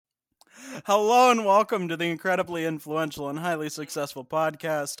Hello and welcome to the incredibly influential and highly successful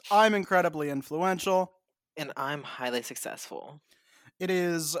podcast. I'm incredibly influential. And I'm highly successful. It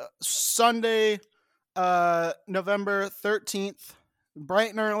is Sunday, November 13th,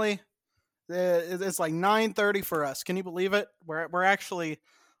 bright and early. It's like 9:30 for us. Can you believe it? We're actually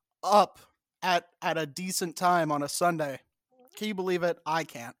up at a decent time on a Sunday. Can you believe it? I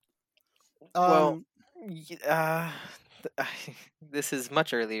can't. Well, Um y- uh, this is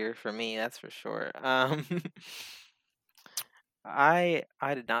much earlier for me, that's for sure. I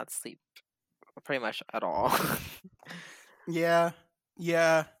did not sleep pretty much at all. yeah.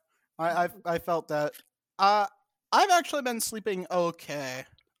 Yeah. I felt that. Uh I've actually been sleeping okay.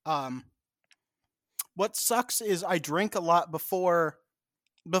 Um what sucks is I drink a lot before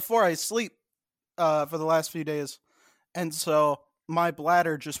I sleep for the last few days, and so my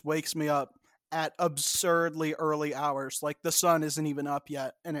bladder just wakes me up at absurdly early hours. Like the sun isn't even up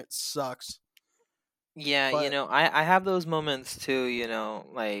yet, and it sucks. Yeah, But I have those moments too,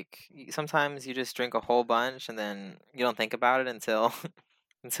 like sometimes you just drink a whole bunch and then you don't think about it until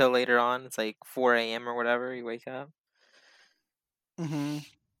until later on. It's like 4 a.m. or whatever, you wake up. hmm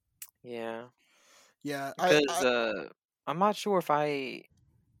Yeah, yeah, because I'm not sure if I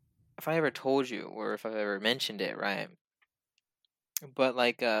ever told you or if I've ever mentioned it, right? But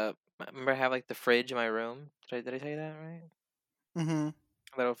like, remember I have like the fridge in my room? Did I tell you that right? hmm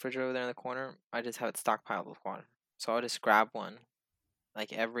A little fridge over there in the corner. I just have it stockpiled with water, so I'll just grab one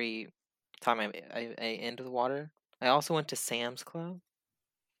like every time I enter the water. I also went to Sam's Club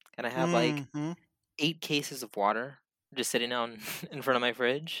and I have like hmm 8 cases of water just sitting on in front of my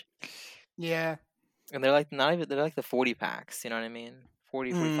fridge, yeah, and they're like not even they're like the 40 packs. You know what I mean?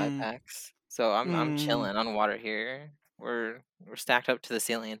 40, 45 mm, packs. So I'm mm, chilling on water here. We're stacked up to the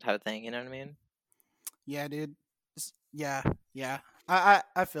ceiling type of thing. You know what I mean? yeah, dude. Yeah, yeah.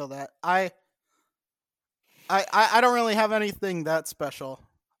 I feel that. I don't really have anything that special.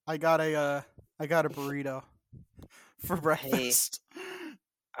 I got a I got a burrito for Hey, breakfast.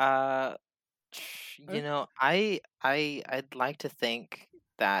 uh, Uh, I'd like to think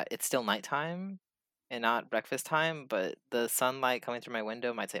that it's still nighttime and not breakfast time, but the sunlight coming through my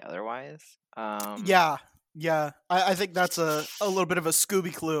window might say otherwise. yeah, yeah. I think that's a little bit of a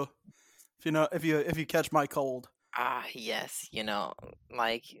Scooby clue. If you catch my cold. Yes,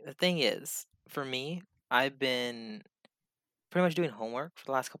 like the thing is, for me, I've been pretty much doing homework for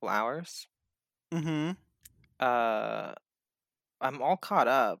the last couple hours. Mm-hmm. Uh, I'm all caught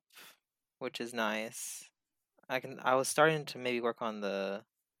up, which is nice. I was starting to maybe work on the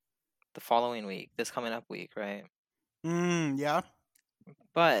following week, this coming up week, right? Yeah.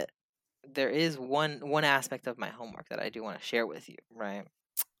 But there is one aspect of my homework that I do want to share with you, right?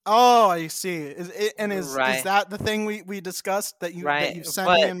 Oh, I see. Is Right, that the thing we discussed that right. you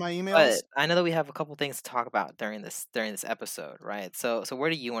sent me But in my but emails? I know that we have a couple things to talk about during this episode, right? So where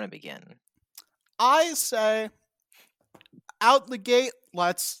do you want to begin? I say out the gate.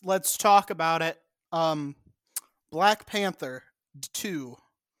 Let's talk about it. Um, Black Panther 2.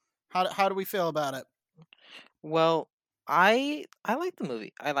 How do we feel about it? Well, I liked the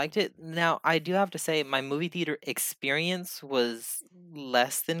movie. I liked it. Now, I do have to say my movie theater experience was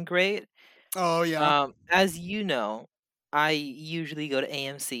less than great. Oh yeah. As you know, I usually go to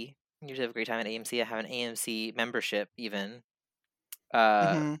AMC. Usually have a great time at AMC. I have an AMC membership even.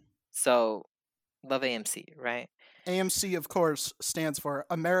 Uh, Mm-hmm. so love AMC, right? AMC of course stands for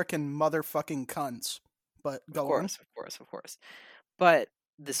American Motherfucking Cunts. But Of go on. course, of course, of course. But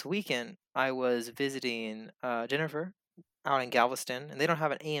this weekend I was visiting Jennifer out in Galveston, and they don't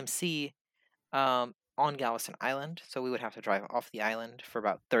have an AMC on Galveston Island, so we would have to drive off the island for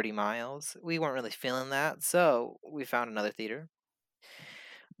about 30 miles. We weren't really feeling that, so we found another theater.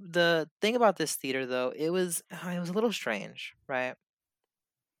 The thing about this theater, though, it was a little strange, right?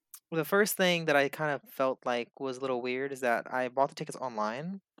 The first thing that I kind of felt like was a little weird is that I bought the tickets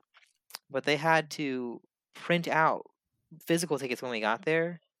online, but they had to print out physical tickets when we got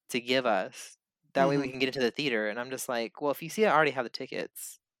there to give us. That way we Mm-hmm. can get into the theater. And I'm just like, well, if you see I already have the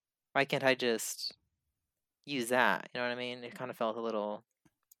tickets, why can't I just use that? You know what I mean? It kind of felt a little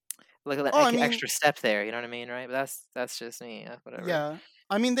like an Oh, I mean, extra step there. You know what I mean? Right? But that's just me. Whatever. yeah.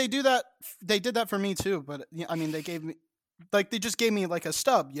 I mean, they do that. They did that for me too. But yeah, I mean, they just gave me like a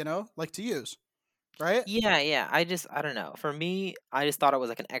stub, like to use, right? Yeah, yeah. I don't know. For me, I just thought it was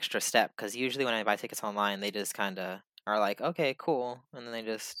like an extra step because usually when I buy tickets online, they just kind of are like, okay, cool, and then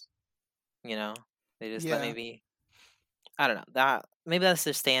you know, they just let me Yeah. be. I don't know that maybe that's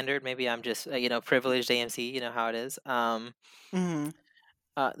the standard. Maybe I'm just privileged AMC. You know how it is. Mm-hmm.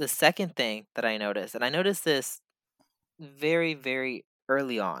 The second thing that I noticed, and I noticed this very very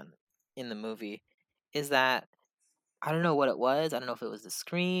early on. in the movie is that I don't know what it was. I don't know if it was the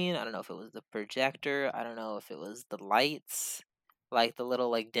screen. I don't know if it was the projector. I don't know if it was the lights, like the little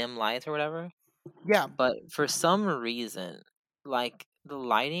like dim lights or whatever. Yeah. But for some reason, like the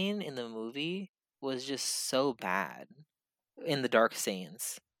lighting in the movie was just so bad in the dark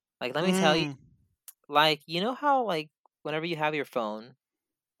scenes. Like let me tell you, Mm. like you know how like whenever you have your phone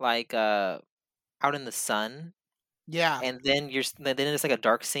like out in the sun Yeah. and then then it's like a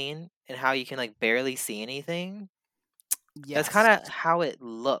dark scene and how you can like barely see anything. That's Yes. kind of how it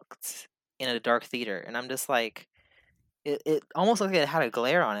looked in a dark theater, and I'm just like, it almost looked like it had a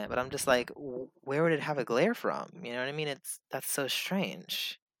glare on it, but I'm just like, where would it have a glare from? You know what I mean? That's so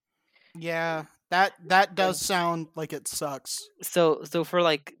strange. Yeah. That does And sound like it sucks. so for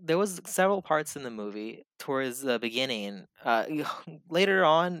like, there was several parts in the movie towards the beginning. Later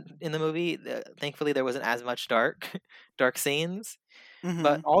on in the movie, thankfully there wasn't as much dark scenes.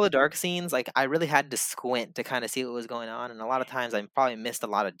 But Mhm. all the dark scenes, like I really had to squint to kind of see what was going on, and a lot of times I probably missed a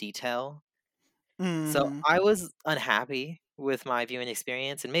lot of detail. So Mhm. I was unhappy with my viewing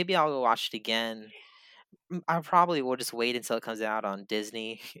experience, and maybe I'll go watch it again. I probably will just wait until it comes out on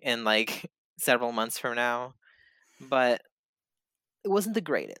Disney in like several months from now. But it wasn't the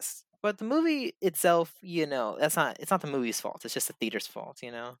greatest. But the movie itself, it's not the movie's fault. It's just the theater's fault,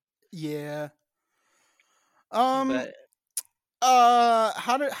 you know. Yeah. Um But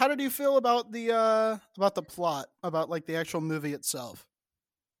how did you feel about the plot, about like the actual movie itself?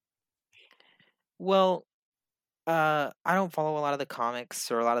 well, I don't follow a lot of the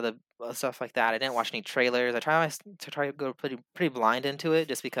comics or a lot of the stuff like that. I didn't watch any trailers. I try to go pretty blind into it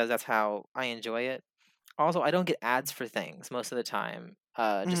just because that's how I enjoy it. Also, I don't get ads for things most of the time.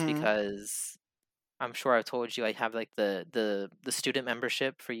 Just Mhm. because I'm sure I've told you I have like the student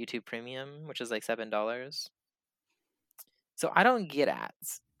membership for YouTube Premium, which is like $7. So I don't get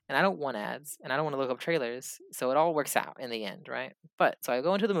ads, and I don't want ads, and I don't want to look up trailers. So it all works out in the end, right? But so I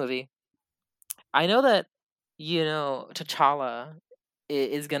go into the movie. I know that T'Challa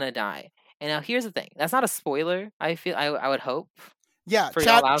is gonna die. And now here's the thing. That's not a spoiler. I would hope Yeah, for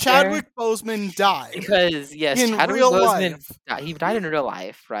y'all out there, Chadwick Boseman died because yes, in Chadwick real Boseman life. he died in real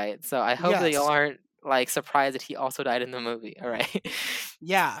life, right? So I hope that y'all Yes. aren't like surprised that he also died in the movie. All right.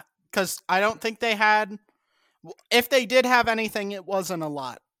 Yeah, cuz I don't think they had, if they did have anything, it wasn't a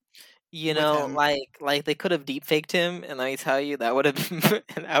lot with him. Like they could have deep faked him, and let me tell you, that would have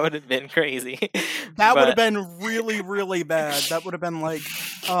that would have been crazy. That would have But been really really bad. That would have been like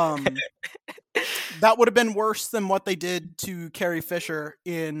that would have been worse than what they did to Carrie Fisher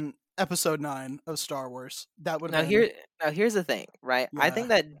in episode 9 of Star Wars. That would have now been, here's the thing, right? I yeah. think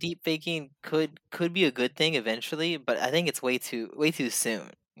that deep faking could be a good thing eventually, but I think it's way too soon.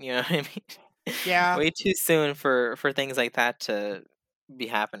 You know what I mean? Yeah. Way too soon for things like that to be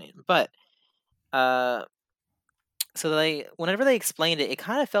happening. But uh so whenever they explained it, it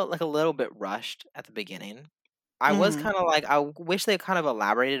kind of felt like a little bit rushed at the beginning. I was Mhm. kind of like, wish they kind of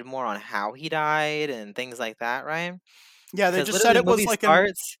elaborated more on how he died and things like that, right? Yeah, they Because just literally said the it was movie like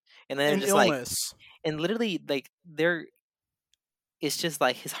starts and then an it's just like, illness. and literally like it's just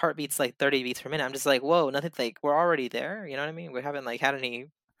like his heart beats like 30 beats per minute. I'm just like, whoa, nothing, like we're already there. You know what I mean? We haven't like had any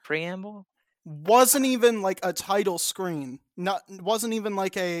preamble. Wasn't even like a title screen. Not wasn't even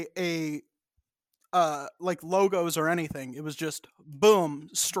like a like logos or anything. It was just boom,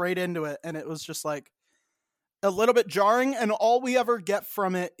 straight into it, and it was just like a little bit jarring, and all we ever get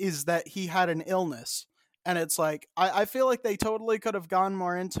from it is that he had an illness. And it's like I feel like they totally could have gone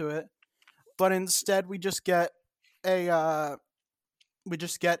more into it, but instead a we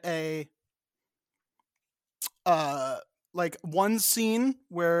just get a uh like one scene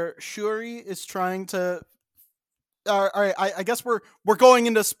where Shuri is trying to, all right, I guess we're going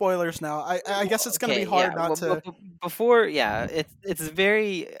into spoilers now. I guess it's gonna be Okay, yeah. hard not to. Before, yeah, it's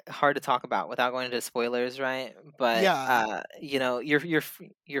very hard to talk about without going into spoilers, right? But Yeah. your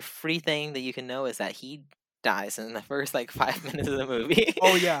free thing that you can know is that he dies in the first like 5 minutes of the movie.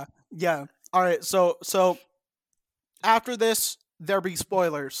 Oh yeah. Yeah. All right. So after this, there be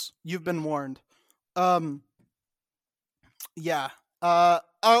spoilers. You've been warned. Um. Yeah.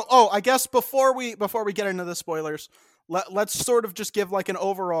 I guess before we get into the spoilers, let's sort of just give like an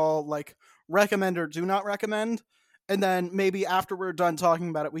overall like recommend or do not recommend, and then maybe after we're done talking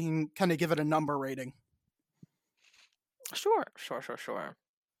about it, we can kind of give it a number rating. Sure.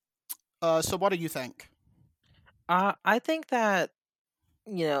 So what do you think? I think that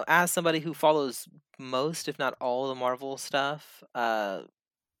as somebody who follows most, if not all, the Marvel stuff, I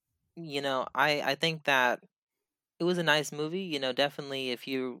think that it was a nice movie. Definitely if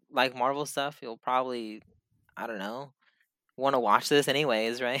you like Marvel stuff, you'll probably, I don't know, want to watch this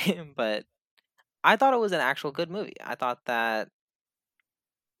anyways, right? But I thought it was an actual good movie. I thought that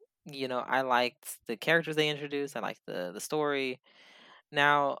I liked the characters they introduced. I liked the story.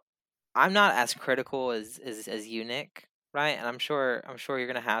 Now, I'm not as critical as you, Nick, right? And I'm sure you're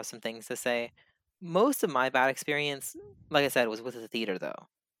gonna have some things to say. Most of my bad experience, like I said, was with the theater though.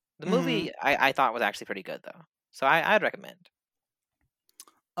 The Mm-hmm. movie I thought was actually pretty good though. So I'd recommend.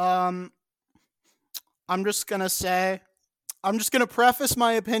 Um, I'm just gonna say, I'm just gonna preface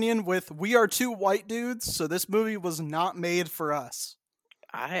my opinion with we are two white dudes, so this movie was not made for us.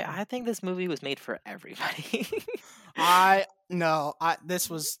 I think this movie was made for everybody. I no, I this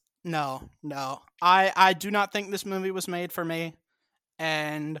was no, no. I do not think this movie was made for me.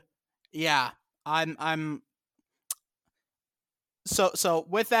 And yeah, I'm so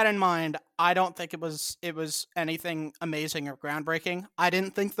with that in mind, I don't think it was anything amazing or groundbreaking. I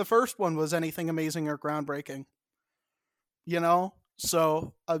didn't think the first one was anything amazing or groundbreaking. You know,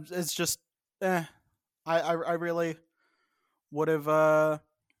 so it's just, eh. I really would have uh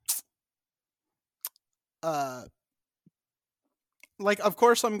like, of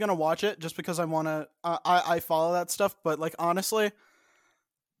course I'm gonna watch it just because I want to. I follow that stuff, but like honestly,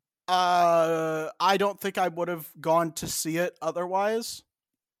 I don't think I would have gone to see it otherwise.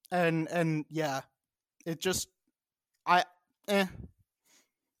 And yeah, it just, I eh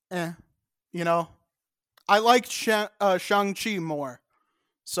eh you know, I liked Shang Chi more.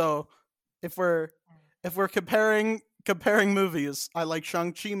 So if we're comparing movies, I like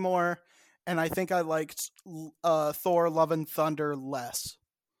Shang Chi more, and I think I liked Thor: Love and Thunder less.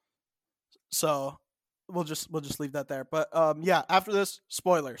 So we'll just leave that there. But yeah, after this,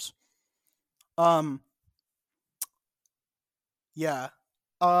 spoilers. Um yeah.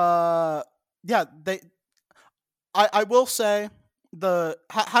 Uh yeah, I will say,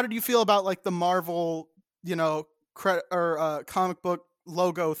 how did you feel about like the Marvel, credit or comic book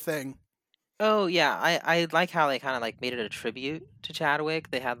logo thing? Oh yeah, I like how they kind of like made it a tribute to Chadwick.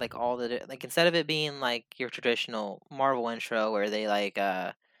 They had like all like instead of it being like your traditional Marvel intro where they like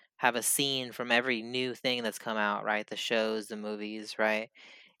have a scene from every new thing that's come out, right? The shows, the movies, right?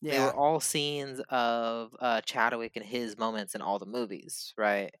 They Yeah. were all scenes of Chadwick and his moments in all the movies,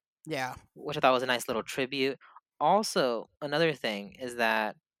 right? Yeah. Which I thought was a nice little tribute. Also, another thing is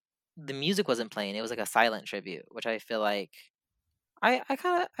that the music wasn't playing; it was like a silent tribute, which I feel like I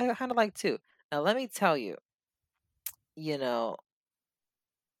kind of like too. Now, let me tell you, you know,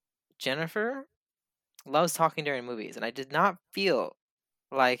 Jennifer loves talking during movies, and I did not feel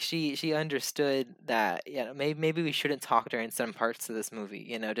like she understood that. Maybe we shouldn't talk during some parts of this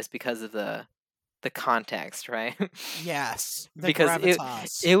movie, just because of the context, right? Yes. The Because it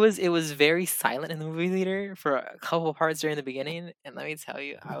gravitas. it was it was very silent in the movie theater for a couple parts during the beginning, and let me tell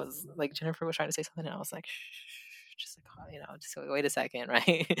you, I was like, Jennifer was trying to say something, and I was like, shh, just like, just wait a second,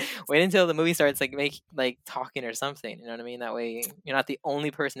 right? Wait until the movie starts, like talking or something. You know what I mean? That way, you're not the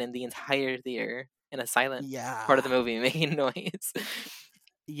only person in the entire theater in a silent part of Yeah. the movie making noise.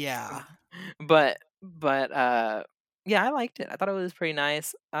 Yeah. But yeah, I liked it. I thought it was pretty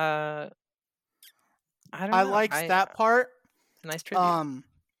nice. I don't I know. liked that part. It's a nice tribute. Um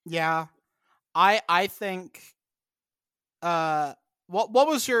yeah. I think what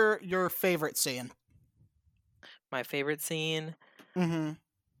was your favorite scene? My favorite scene. Mhm.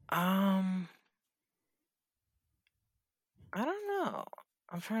 Um, I don't know.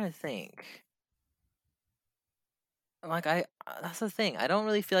 I'm trying to think. Like that's the thing. I don't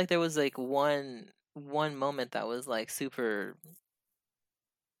really feel like there was like one moment that was like super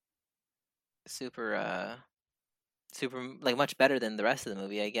super like much better than the rest of the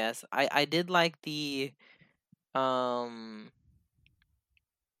movie, I guess. I did like the um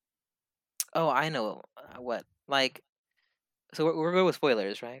oh, I know what. Like so we're good with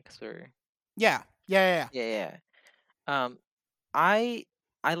spoilers, right? Cuz we're Yeah. Yeah, yeah, yeah. yeah, yeah. Um I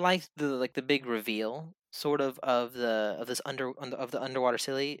I liked the big reveal sort of the of this of the underwater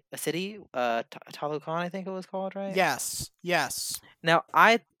city Talokan, I think it was called, right? Yes. Yes. Now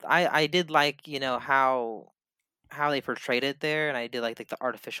I did like, how they portrayed it there, and I did like the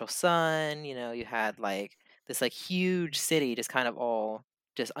artificial sun, you had like this like huge city just kind of all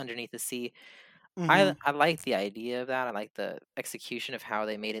just underneath the sea. I Mhm. I like the idea of that. I like the execution of how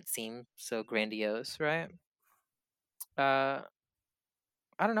they made it seem so grandiose, right? Uh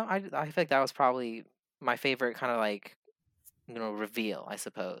I don't know. I feel like that was probably my favorite kind of like, reveal, I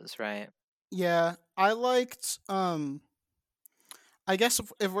suppose, right? Yeah. I liked I guess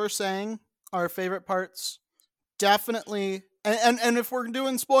if we're saying our favorite parts, definitely, and if we're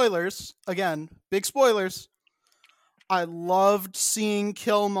doing spoilers, again, big spoilers, I loved seeing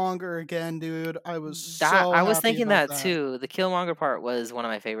Killmonger again, dude. I was That so I was happy thinking about that that. too. The Killmonger part was one of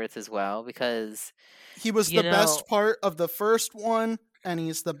my favorites as well because He was you the know, best part of the first one, and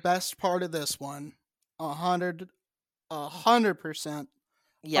he's the best part of this one. 100%.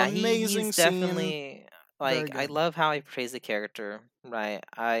 yeah, he's Amazing scene. definitely Very like I good. love how he portrays the character, right?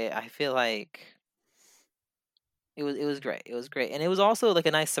 I feel like it was great. It was great. And it was also like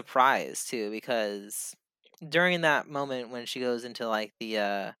a nice surprise too because during that moment when she goes into like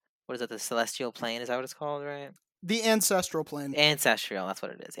the what is it, the celestial plane, is that what it's called, right? The ancestral plane. Ancestral, that's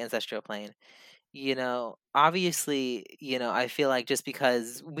what it is. Ancestral plane. Obviously, I feel like just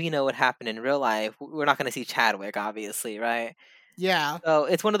because we know what happened in real life, we're not going to see Chadwick, obviously, right? Yeah. So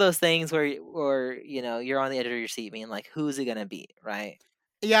it's one of those things where you're on the edge of your seat, being like, who's it going to be, right?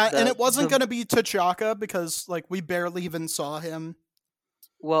 Yeah, and The it wasn't the going to be T'Chaka because, like, we barely even saw him.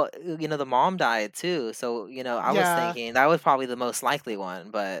 Well, the mom died too, so I was Yeah, thinking that was probably the most likely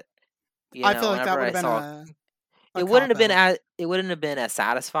one, but I feel like that whenever would I have been saw a cop out. it wouldn't have been as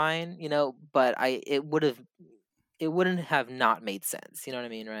satisfying, but it wouldn't have not made sense. You know what I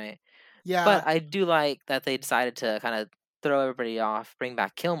mean, right? But Yeah, I do like that they decided to kind of throw everybody off, bring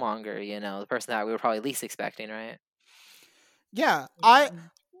back Killmonger, the person that we were probably least expecting, right? yeah. I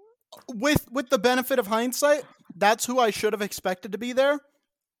with the benefit of hindsight, that's who I should have expected to be there.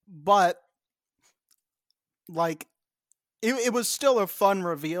 But like, it was still a fun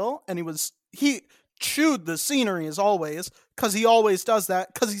reveal, and he chewed the scenery as always, because he always does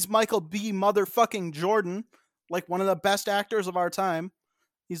that, because he's Michael B. motherfucking Jordan, like one of the best actors of our time.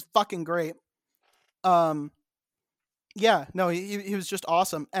 He's fucking great. Um, yeah, no, he was just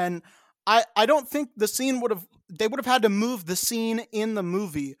awesome, and I don't think the scene would have they would have had to move the scene in the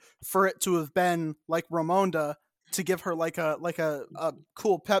movie for it to have been like Ramonda to give her like a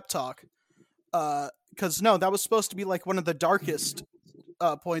cool pep talk. Because no, that was supposed to be like one of the darkest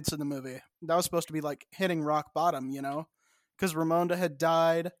points in the movie. That was supposed to be like hitting rock bottom, because Ramonda had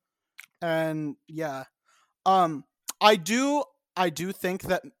died, and yeah, um, I do I do think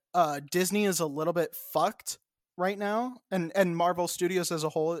that Disney is a little bit fucked right now, and Marvel Studios as a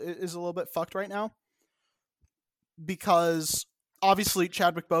whole is a little bit fucked right now because obviously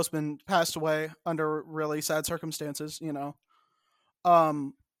Chadwick Boseman passed away under really sad circumstances,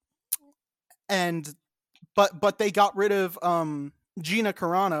 um, and but they got rid of Gina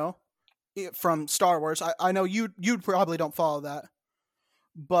Carano from Star Wars. I know you probably don't follow that,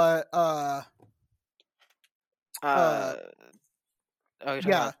 but uh Uh, oh, you're talking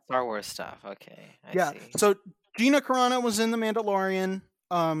yeah, about Star Wars stuff. Okay, I yeah. see. So Gina Carano was in The Mandalorian.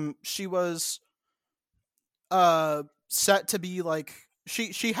 She was set to be like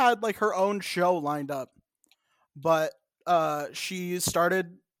she had like her own show lined up, but she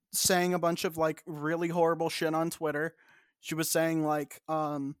started saying a bunch of like really horrible shit on Twitter. She was saying like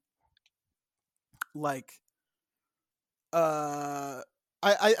uh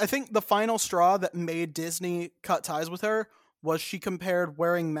I think the final straw that made Disney cut ties with her was she compared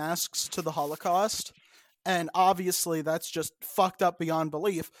wearing masks to the Holocaust. And obviously that's just fucked up beyond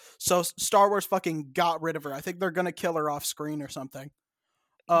belief. So Star Wars fucking got rid of her. I think they're gonna kill her off screen or something.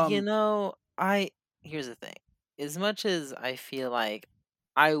 You Um know, I Here's the thing. As much as I feel like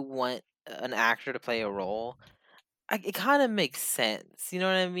I want an actor to play a role, it kind of makes sense. You know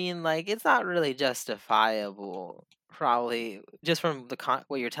what I mean? Like it's not really justifiable, probably just from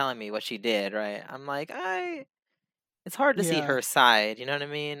what you're telling me what she did, right? I'm like, it's hard to see yeah. her side. You know what I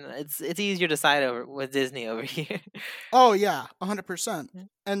mean? It's easier to side over with Disney over here. Oh yeah, 100%.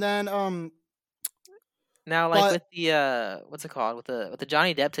 And then Now, like but with the what's it called, with the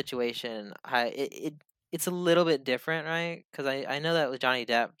Johnny Depp situation, it's a little bit different, right? Because I know that with Johnny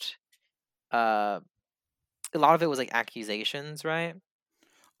Depp, uh, a lot of it was like accusations, right?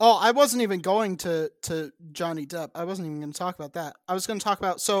 oh, I wasn't even going to Johnny Depp. I wasn't even going to talk about that. I was going to talk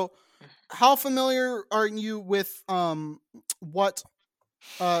about so how familiar are you with what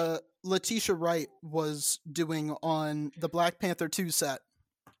Letitia Wright was doing on the Black Panther 2 set?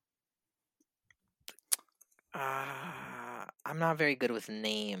 I'm not very good with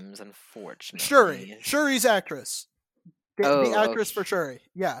names, Shuri. unfortunately. Shuri's actress. The Oh, actress for Shuri.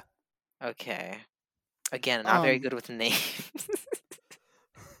 Yeah. okay. Again, not very Um good with names.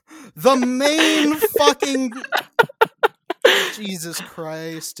 the main fucking Jesus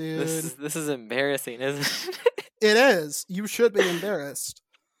Christ, dude. This is embarrassing, isn't It is. You should be embarrassed.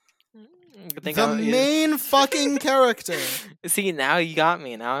 it? I think The I'm. main fucking character. See, now you got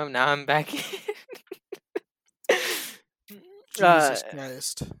me. Now I'm back in. uh, Jesus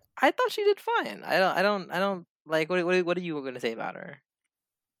Christ. I thought she did fine. I don't like what are you going to say about her?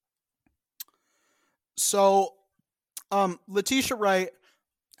 So Letitia Wright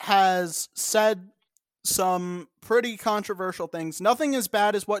has said some pretty controversial things. Nothing as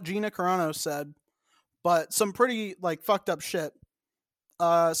bad as what Gina Carano said, but some pretty like fucked up shit.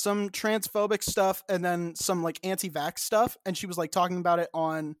 Some transphobic stuff, and then some like anti-vax stuff, and she was like talking about it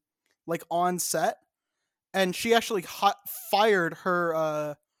on set, and she actually fired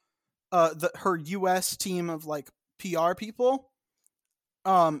her US team of like PR people,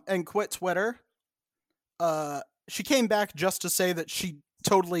 and quit Twitter. She came back just to say that she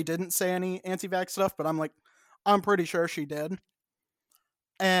totally didn't say any anti-vax stuff, but I'm pretty sure she did.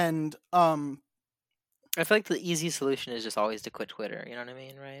 And I feel like the easy solution is just always to quit Twitter. You know what I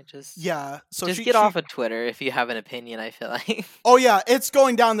mean, right? yeah, so Just she get she off of Twitter if you have an opinion. I feel like. oh yeah, it's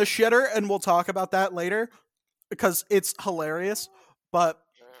going down the shitter, and we'll talk about that later because it's hilarious. But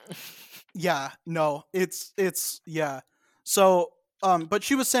yeah, no, it's yeah. So but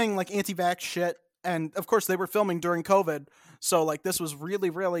she was saying like anti-vax shit, and of course they were filming during COVID, so like this was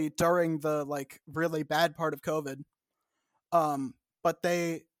really during the like really bad part of COVID. Um, but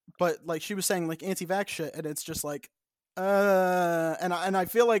like she was saying like anti-vax shit, and it's just like and I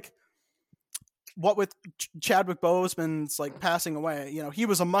feel like what with Chadwick Boseman's like passing away, he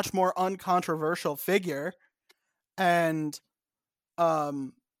was a much more uncontroversial figure, and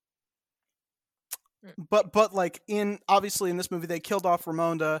um but like in obviously in this movie they killed off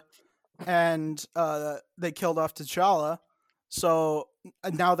Ramonda, and they killed off T'Challa, so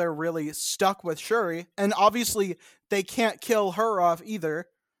now they're really stuck with Shuri, and obviously they can't kill her off either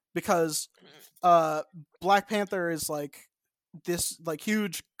because uh Black Panther is like this like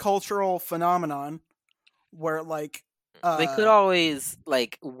huge cultural phenomenon where like They could uh always,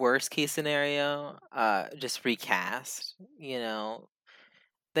 like, worst case scenario, just recast.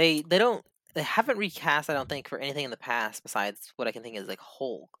 They don't they haven't recast, I don't think, for anything in the past besides what I can think is like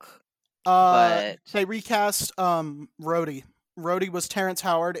Hulk. But they recast Rhodey. Rhodey was Terrence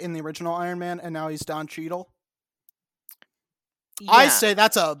Howard in the original Iron Man, and now he's Don Cheadle. I yeah, say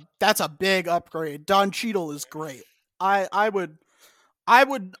that's a big upgrade. Don Cheadle is great. I would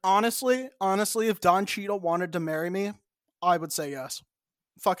honestly, if Don Cheadle wanted to marry me, I would say yes.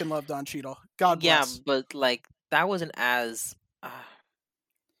 Fucking love Don Cheadle. God yeah, bless. but like that wasn't as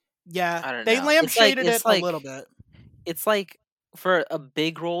Yeah, I don't they know. lampshaded it a little bit. It's like for a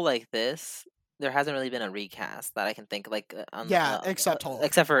big role like this, there hasn't really been a recast that I can think like Yeah, except Hulk.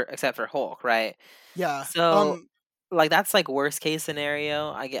 except for Hulk, right? Yeah. So like that's like worst case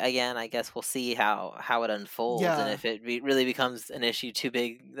scenario. Again, I guess we'll see how it unfolds, and Yeah. if it really becomes an issue too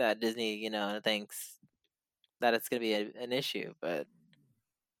big that Disney, thinks that it's gonna be an issue. But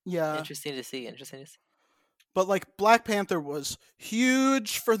Yeah. interesting to see. Interesting to see. But like Black Panther was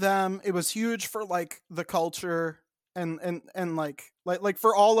huge for them. It was huge for like the culture, and like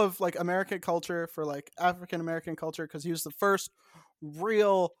for all of like American culture, for like African American culture, because he was the first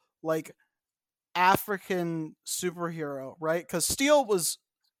real like African superhero, right? Because Steel was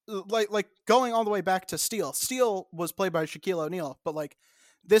like going all the way back to Steel. Steel was played by Shaquille O'Neal, but like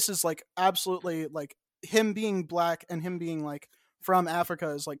this is like absolutely like him being black and him being like from Africa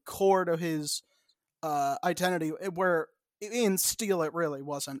is like core to his identity. Where in Steel it really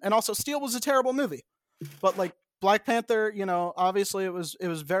wasn't, and also Steel was a terrible movie, but like Black Panther, obviously it was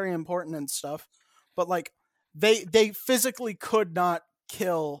very important and stuff, but like they physically could not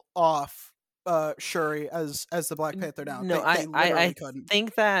kill off Shuri as the Black Panther now. No, They I literally couldn't.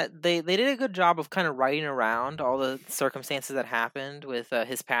 think that they did a good job of kind of writing around all the circumstances that happened with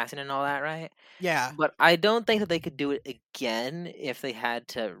his passing and all that, right? Yeah, But I don't think that they could do it again if they had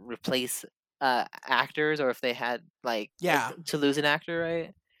to replace actors or if they had like yeah, to lose an actor,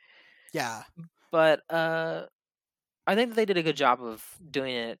 right? yeah, But I think that they did a good job of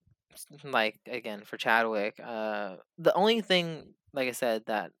doing it. Like again for Chadwick, the only thing, like I said,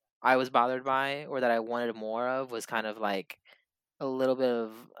 that I was bothered by or that I wanted more of was kind of like a little bit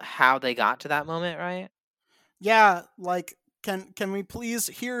of how they got to that moment, right? yeah. Like, can we please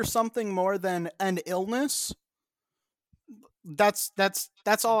hear something more than an illness? That's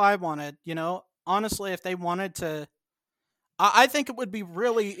all I wanted. Honestly, if they wanted to, I think it would be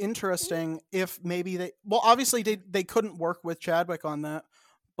really interesting if maybe well, obviously they couldn't work with Chadwick on that,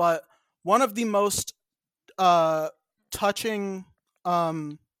 but one of the most uh touching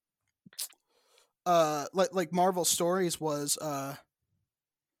like Marvel stories was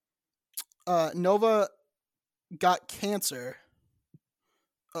Nova got cancer.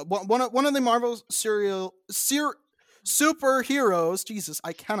 One of the Marvel superheroes, Jesus,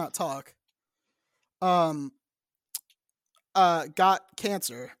 I cannot talk. Um got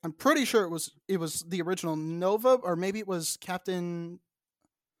cancer. I'm pretty sure it was the original Nova, or maybe it was Captain.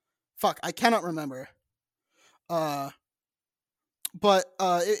 Fuck, I cannot remember. but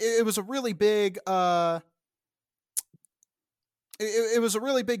it was a really big it was a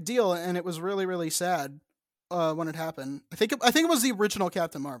really big deal, and it was really really sad when it happened. I think it was the original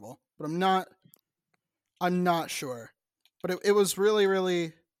Captain Marvel, but I'm not sure. But it was really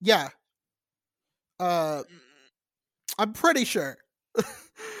really, yeah. Uh, I'm pretty sure.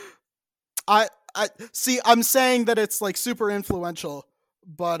 I see. I'm saying that it's like super influential,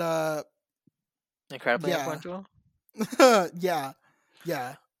 but Incredibly yeah, influential. yeah,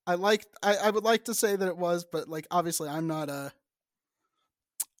 yeah. I would like to say that it was, but like obviously I'm not.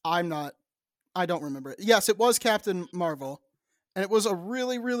 I don't remember it. Yes, it was Captain Marvel, and it was a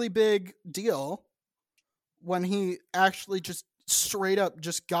really really big deal when he actually just straight up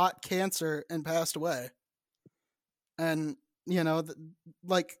just got cancer and passed away. And you know,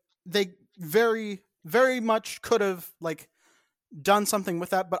 like they very very much could have like done something with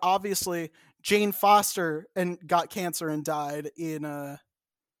that, but obviously Jane Foster and got cancer and died in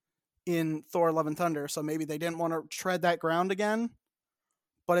Thor: Love and Thunder, so maybe they didn't want to tread that ground again.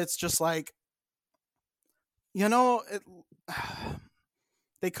 But it's just like, you know,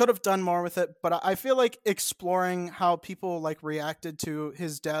 they could have done more with it, but I feel like exploring how people like reacted to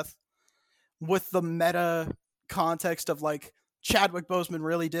his death with the meta context of like Chadwick Boseman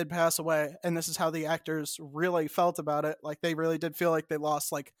really did pass away, and this is how the actors really felt about it. Like they really did feel like they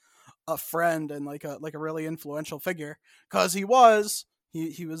lost like a friend and like a really influential figure, because he was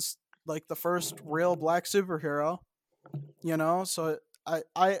like the first real black superhero, you know. So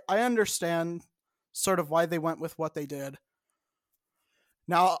I understand sort of why they went with what they did.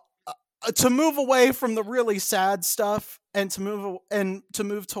 Now, to move away from the really sad stuff and to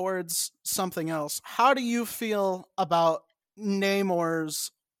move towards something else, how do you feel about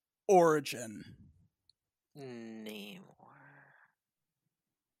Namor's origin? Namor.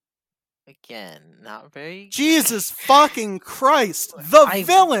 Again, not very. Jesus fucking Christ, the I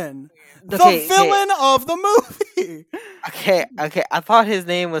villain, the okay, okay, villain of the movie. okay. I thought his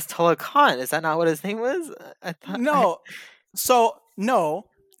name was Tolakan. Is that not what his name was? I thought. No, so no,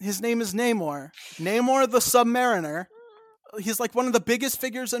 his name is Namor. Namor the Submariner. He's like one of the biggest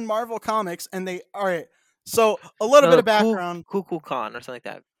figures in Marvel Comics, and they all right. So a little bit No, of background. Kuku Khan or something like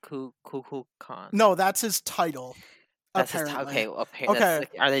that. Kuku Khan. No, that's his title, That's his. apparently. Okay, well, that's Okay, like.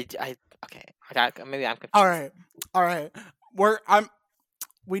 Are they? Okay. I got. Maybe I'm all confused. right, all right.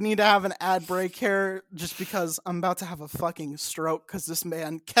 We need to have an ad break here, just because I'm about to have a fucking stroke because this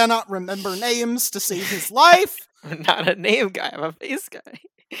man cannot remember names to save his life. I'm not a name guy. I'm a face guy.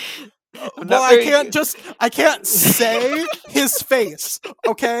 I'm Well, not very. I can't say his face,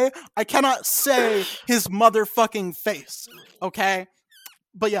 okay? I cannot say his motherfucking face, okay?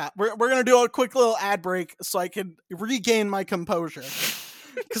 But yeah, we're gonna do a quick little ad break so I can regain my composure,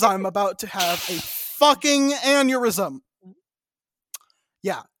 because I'm about to have a fucking aneurysm.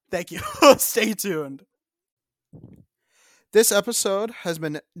 Yeah, thank you. Stay tuned. This episode has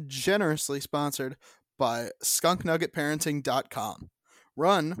been generously sponsored by skunknuggetparenting.com,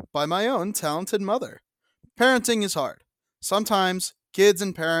 run by my own talented mother. Parenting is hard. Sometimes kids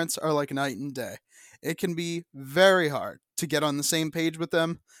and parents are like night and day. It can be very hard to get on the same page with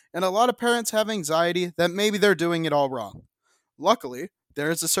them, and a lot of parents have anxiety that maybe they're doing it all wrong. Luckily,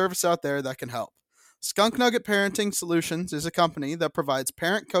 there is a service out there that can help. Skunk Nugget Parenting Solutions is a company that provides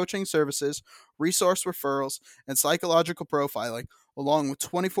parent coaching services, resource referrals, and psychological profiling, along with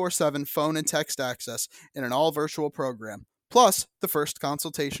 24/7 phone and text access in an all virtual program. Plus, the first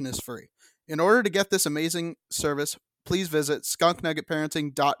consultation is free. In order to get this amazing service, please visit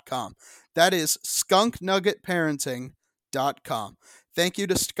skunknuggetparenting.com. That is skunknuggetparenting.com. Thank you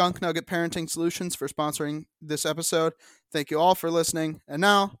to Skunk Nugget Parenting Solutions for sponsoring this episode. Thank you all for listening. And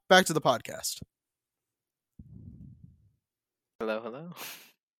now, back to the podcast. Hello.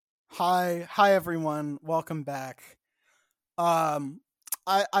 Hi everyone. Welcome back.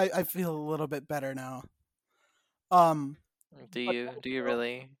 I feel a little bit better now. Do But you? Do you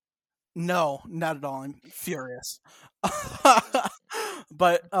really? no, not at all. I'm furious.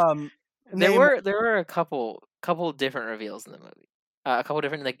 But There name were a couple different reveals in the movie. A couple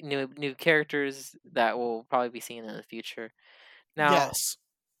different like new characters that will probably be seen in the future. Now, yes.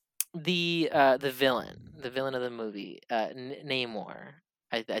 the villain of the movie, Namor.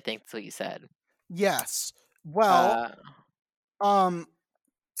 I think that's what you said. Yes. Well, Uh, um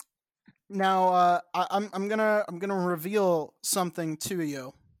now I'm gonna reveal something to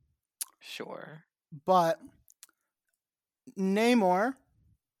you. sure. But Namor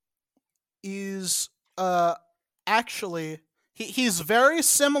is actually he's very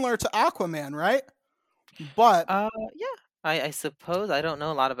similar to Aquaman, right? But Yeah. I suppose I don't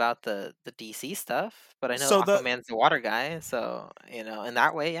know a lot about the DC stuff, but I know So the Aquaman's the water guy, so in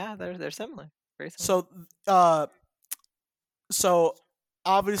that way, yeah, they're similar, very similar. so uh so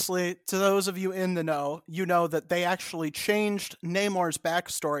obviously, to those of you in the know, you know that they actually changed Namor's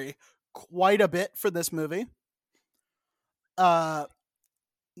backstory quite a bit for this movie. Uh,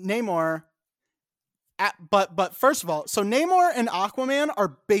 Namor, but first of all, so Namor and Aquaman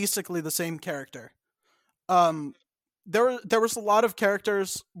are basically the same character. Um, there was a lot of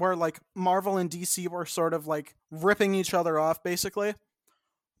characters where like Marvel and DC were sort of like ripping each other off, basically.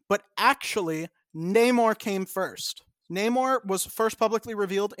 But actually, Namor came first. Namor was first publicly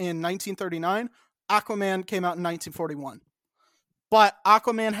revealed in 1939. Aquaman came out in 1941. But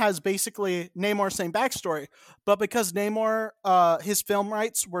Aquaman has basically Namor's same backstory. But because Namor, his film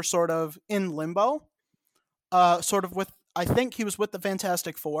rights were sort of in limbo, sort of with, I think he was with the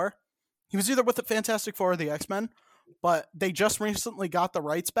Fantastic Four. He was either with the Fantastic Four or the X Men, but they just recently got the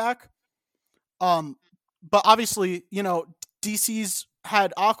rights back. Um, but obviously, DC's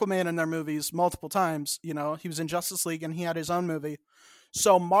had Aquaman in their movies multiple times. He was in Justice League and he had his own movie.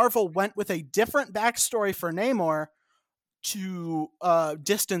 So Marvel went with a different backstory for Namor to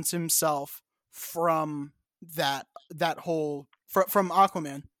distance himself from that whole from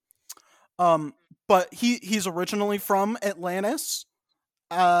Aquaman. Um, but he's originally from Atlantis,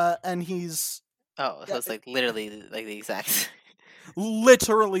 and he's Oh, so it's like literally like the exact.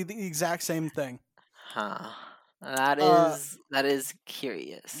 literally the exact same thing. Huh. That Uh, is that is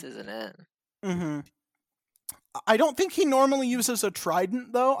curious, isn't it? mhm. I don't think he normally uses a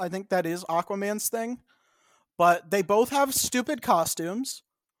trident, though. I think that is Aquaman's thing. But they both have stupid costumes.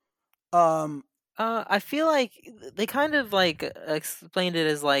 Um, I feel like they kind of like explained it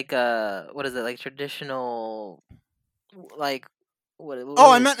as like what is it, like traditional, like what oh, was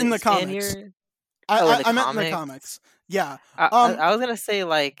I it, meant in the comics. Spaniard? I, Oh, in I the I meant in the comics. comics. Yeah. I, I, Um, I was gonna say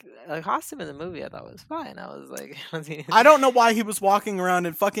like a costume in the movie I thought was fine. I was like, I don't know why he was walking around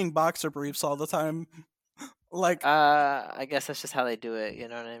in fucking boxer briefs all the time. Like, I guess that's just how they do it. You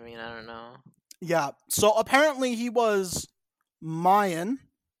know what I mean? I don't know. yeah. So apparently he was Mayan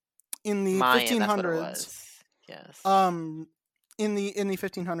in the Mayan, that's what it 1500s. was. Yes. Um, in the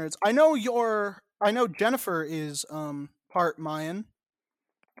 1500s. I know Jennifer is part Mayan.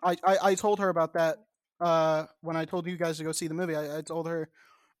 I told her about that when I told you guys to go see the movie. I told her,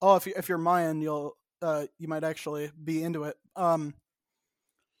 oh, if you're Mayan, you might actually be into it.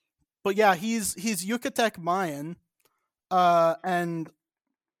 But yeah, he's Yucatec Mayan, and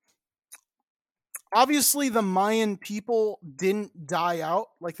obviously the Mayan people didn't die out,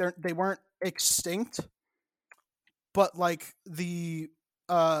 like they weren't extinct, but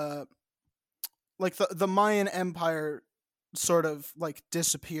uh like the Mayan Empire sort of like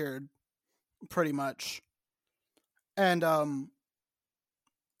disappeared pretty much, and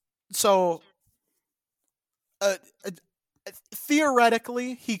so uh, uh,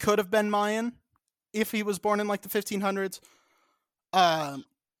 theoretically he could have been Mayan if he was born in like the 1500s, um,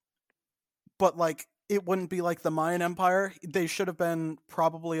 but like it wouldn't be like the Mayan Empire. They should have been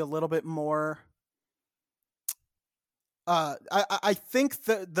probably a little bit more. I think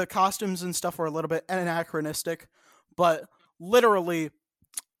the costumes and stuff were a little bit anachronistic, but literally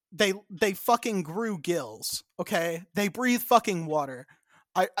they fucking grew gills. Okay, they breathe fucking water.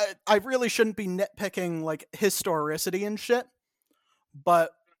 I really shouldn't be nitpicking like historicity and shit,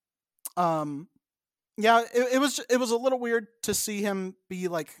 but um yeah, it was a little weird to see him be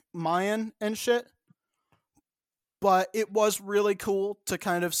like Mayan and shit, but it was really cool to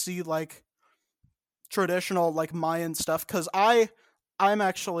kind of see like traditional like Mayan stuff because I'm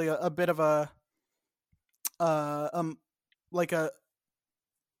actually a bit of a uh um like a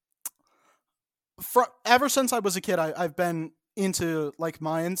ever since I was a kid I've been into like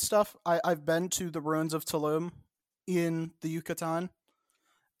Mayan stuff. I've been to the ruins of Tulum in the Yucatan,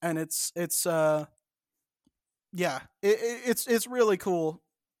 and it's yeah, it's really cool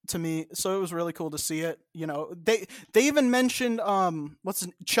to me. So it was really cool to see it. They even mentioned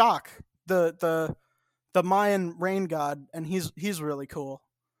Chak, the Mayan rain god, and he's really cool.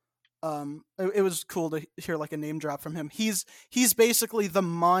 It was cool to hear like a name drop from him. He's basically the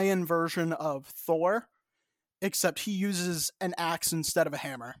Mayan version of Thor, except he uses an axe instead of a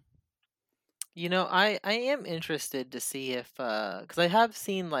hammer. I am interested to see if because I have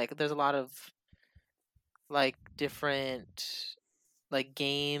seen like there's a lot of like different like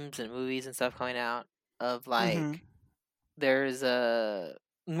games and movies and stuff coming out of Mm-hmm. like there's a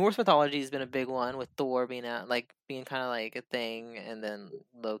Norse mythology has been a big one with Thor being out like being kind of like a thing, and then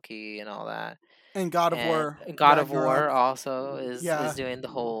Loki and all that, And God of and War God of War Ragnarok. also is Yeah. doing the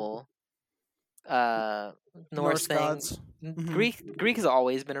whole uh Norse Norse thing. gods. Hmm. Greek has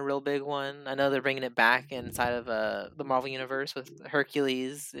always been a real big one. I know they're bringing it back inside of the Marvel universe with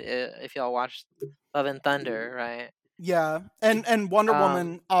Hercules. If y'all watched Love and Thunder, right? Yeah, and Wonder Um,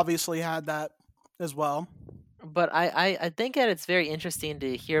 Woman obviously had that as well. but I think that it's very interesting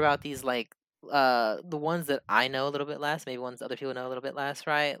to hear about these, like, the ones that I know a little bit less, maybe ones other people know a little bit less,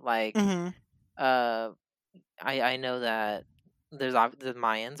 right? Like, Hmm. uh I know that the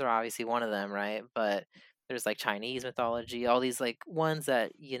Mayans are obviously one of them, right? But there's like Chinese mythology, all these like ones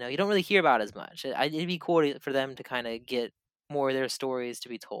that you don't really hear about as much. It'd be cool for them to kind of get more of their stories to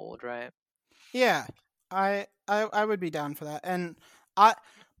be told, right? Yeah, I would be down for that. And I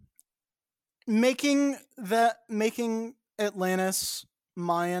making Atlantis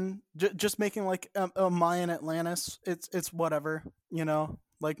Mayan, just making like a Mayan Atlantis. It's whatever, you know.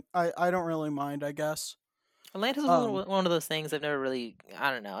 Like I don't really mind, I guess. Atlantis was Um, one of those things I've never really,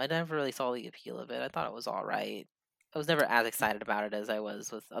 I don't know, I never really saw the appeal of it. I thought it was all right. I was never as excited about it as I was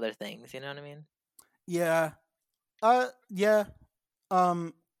with other things. You know what I mean? yeah. Yeah.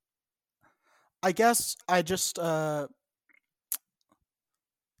 Um, I guess I just I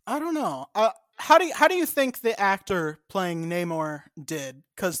don't know. How do you think the actor playing Namor did?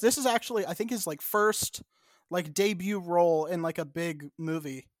 Because this is actually, I think, his like first like debut role in like a big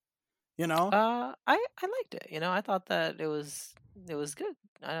movie. You know? I liked it. I thought that it was good.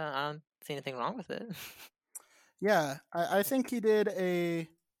 I don't see anything wrong with it. Yeah, I think he did a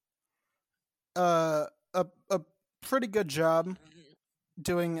pretty good job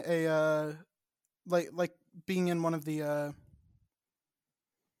doing a like being in one of the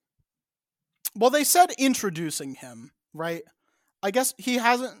well, they said introducing him, right? I guess he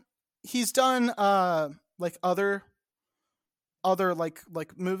hasn't. He's done like other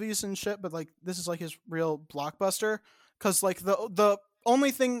like movies and shit, but like this is like his real blockbuster. Because like the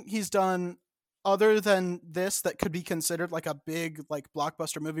only thing he's done other than this that could be considered like a big like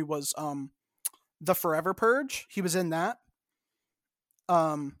blockbuster movie was the Forever Purge. He was in that.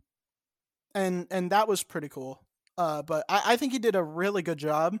 Um and that was pretty cool. But I think he did a really good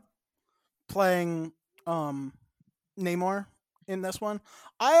job playing um Namor in this one.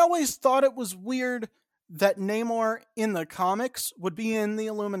 I always thought it was weird that Namor in the comics would be in the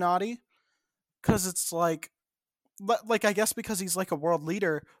Illuminati, because it's like I guess because he's like a world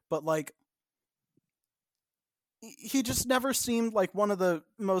leader, but like he just never seemed like one of the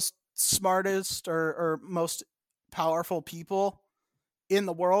most smartest or most powerful people in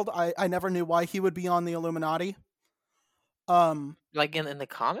the world. I never knew why he would be on the Illuminati. Um, Like in the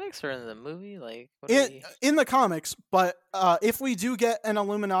comics or in the movie? Like, what are in we? in the comics, but if we do get an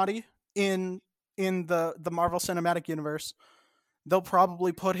Illuminati in the Marvel Cinematic Universe, they'll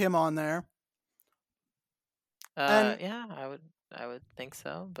probably put him on there. And Yeah, I would think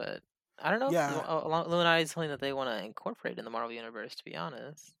so, but I don't know if yeah, Illuminati is something that they want to incorporate in the Marvel universe. To be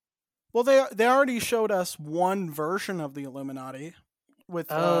honest. well they already showed us one version of the Illuminati with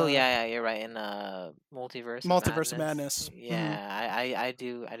Oh yeah, yeah, you're right. In Multiverse of Multiverse of Madness. Madness. Hmm. Yeah, I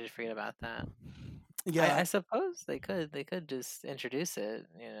did forget about that. I Yeah, suppose they could just introduce it.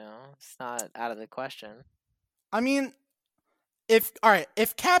 It's not out of the question. I mean, if all right,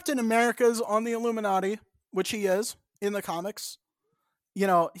 if Captain America's on the Illuminati, which he is in the comics, he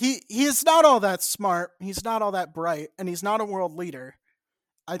is not all that smart. He's not all that bright, and he's not a world leader.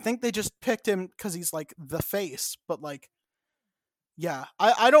 I think they just picked him because he's like the face, but like, yeah,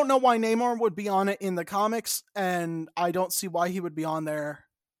 I don't know why Namor would be on it in the comics, and I don't see why he would be on there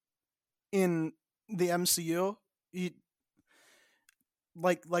in the MCU. He,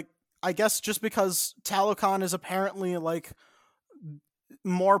 like I guess just because Talokan is apparently like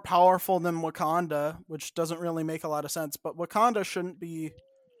more powerful than Wakanda, which doesn't really make a lot of sense. But Wakanda shouldn't be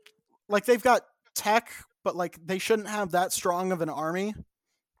like, they've got tech, but like they shouldn't have that strong of an army,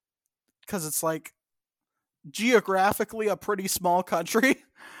 because it's like geographically a pretty small country.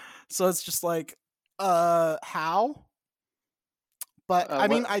 So it's just like, how? But I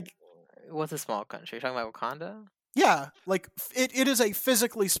mean, What? What's a small country? You're talking about Wakanda? yeah, like it is a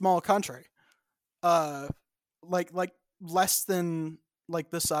physically small country. Uh, like less than like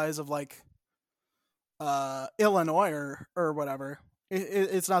the size of like Illinois or whatever.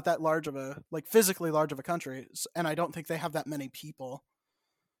 It's not that large of a like physically large of a country, and I don't think they have that many people.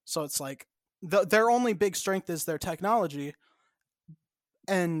 So it's like their only big strength is their technology,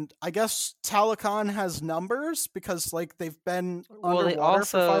 and I guess Talokan has numbers because like they've been Well, they underwater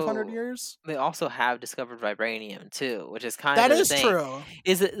for 500 also years. they also have discovered vibranium too, which is kind That of the is thing. true.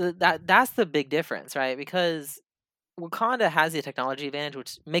 Is it that's the big difference, right? Because Wakanda has the technology advantage,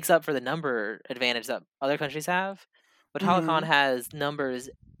 which makes up for the number advantage that other countries have. But Talokan Hmm. has numbers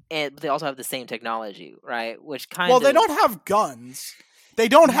and they also have the same technology, right? Which Well, kind they of don't have guns. They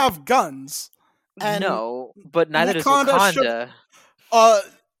don't have guns, and no, but neither does Wakanda should. Wakanda. Uh,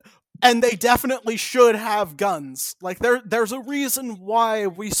 and they definitely should have guns. Like there's a reason why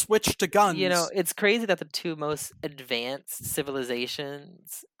we switched to guns. It's crazy that the two most advanced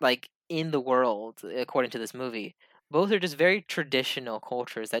civilizations, like in the world, according to this movie, both are just very traditional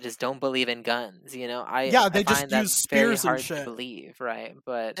cultures that just don't believe in guns. Yeah, I they just find that use very spears and hard to shit. believe, right?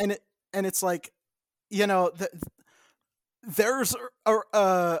 But And it's like, you know, there's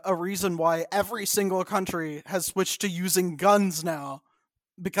a reason why every single country has switched to using guns now,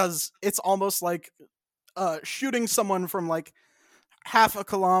 because it's almost like shooting someone from like half a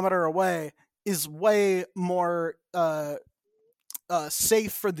kilometer away is way more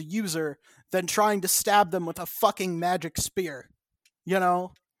safe for the user than trying to stab them with a fucking magic spear. You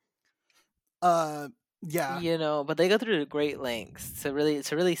know? Uh, yeah, but they go through the great lengths to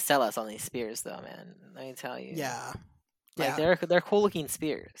really sell us on these spears, though, man. Let me tell you, yeah, like yeah. they're cool looking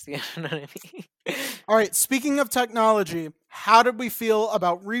spears. You know what I mean? All right. Speaking of technology, how did we feel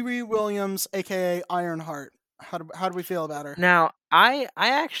about Riri Williams, aka Ironheart? How do we feel about her? Now, I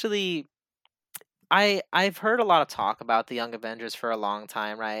actually I've heard a lot of talk about the Young Avengers for a long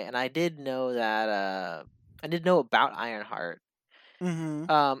time, right? And I did know that I did know about Ironheart. Mm-hmm.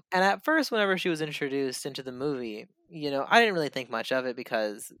 And at first, whenever she was introduced into the movie, I didn't really think much of it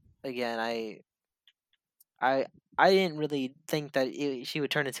because, again, I I didn't really think that she would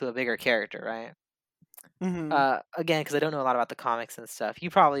turn into a bigger character, right? Mm-hmm. Again, because I don't know a lot about the comics and stuff. You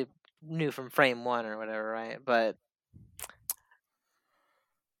probably knew from Frame One or whatever, right? But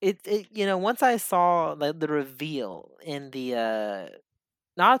once I saw like the reveal in the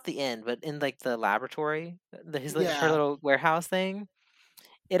not at the end, but in like the laboratory, her Yeah. little warehouse thing,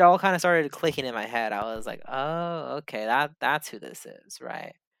 it all kind of started clicking in my head. I was like, "Oh, okay, that's who this is,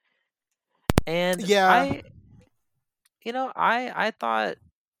 right?" And Yeah. I thought,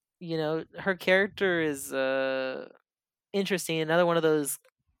 her character is interesting. Another one of those,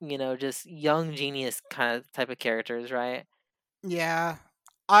 just young genius kind of type of characters, right? Yeah.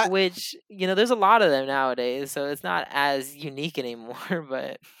 I Which, there's a lot of them nowadays, so it's not as unique anymore,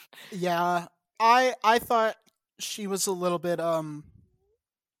 but yeah. I thought she was a little bit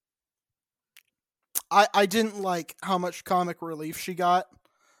I didn't like how much comic relief she got.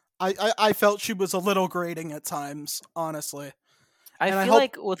 I felt she was a little grating at times, honestly. I And I feel hope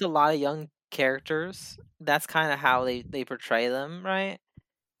like with a lot of young characters, that's kind of how they portray them, right?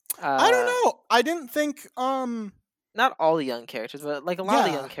 I don't Uh, know. I didn't think Not all the young characters, but like a lot of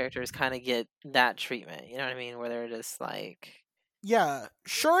the yeah. young characters kind of get that treatment. You know what I mean? Where they're just like, Yeah.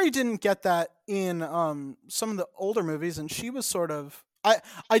 Shuri didn't get that in some of the older movies, and she was sort of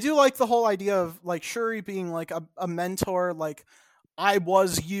I do like the whole idea of like Shuri being like a mentor, like I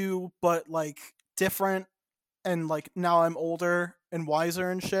was you, but like different, and like now I'm older and wiser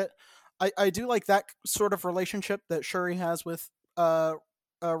and shit. I do like that sort of relationship that Shuri has with uh,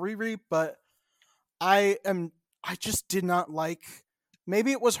 Riri, but I am I just did not like,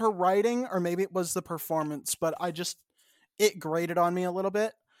 maybe it was her writing or maybe it was the performance, but I just it grated on me a little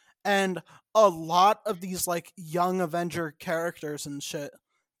bit. And a lot of these like young Avenger characters and shit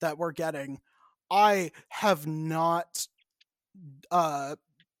that we're getting, I have not uh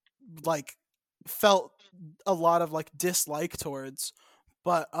like felt a lot of like dislike towards,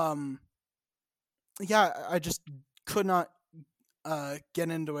 but yeah, I just could not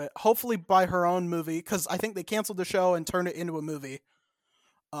get into it. Hopefully by her own movie, because I think they canceled the show and turned it into a movie.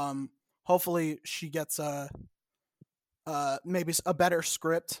 Hopefully she gets maybe a better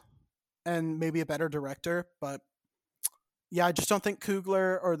script and maybe a better director. But yeah, I just don't think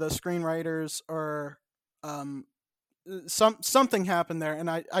Coogler or the screenwriters or um something happened there, and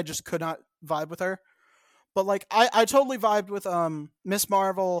I just could not vibe with her. But like I totally vibed with Miss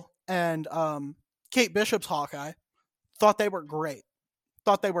Marvel and Kate Bishop's Hawkeye. Thought they were great.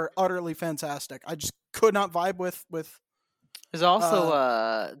 Thought they were utterly fantastic. I just could not vibe with there's also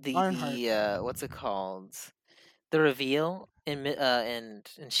uh Ironheart. the what's it called? The reveal in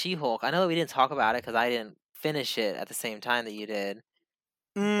She Hulk. I know that we didn't talk about it because I didn't finish it at the same time that you did.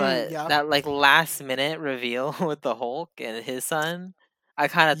 But Yeah. that like last minute reveal with the Hulk and his son, I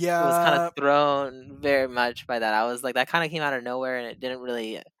kind of was kind of Yeah. thrown very much by that. I was like, that kind of came out of nowhere and it didn't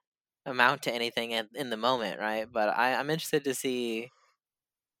really amount to anything in the moment, right? But I'm interested to see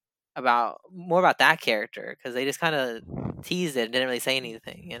about more about that character because they just kind of teased it and didn't really say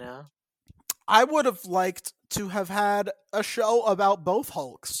anything. I would have liked to have had a show about both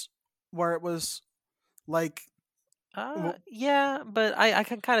Hulks where it was like Yeah, but I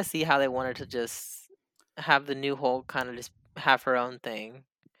can kind of see how they wanted to just have the new Hulk kind of just have her own thing.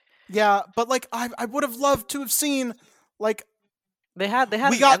 Yeah, but like I would have loved to have seen like They had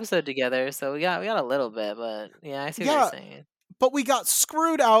we an got episode together, so we got a little bit, but yeah, I see what you're yeah, saying. but we got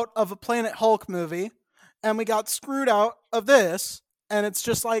screwed out of a Planet Hulk movie, and we got screwed out of this, and it's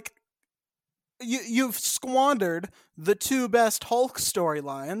just like you've squandered the two best Hulk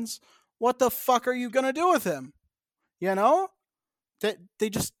storylines. What the fuck are you gonna do with him? You know, they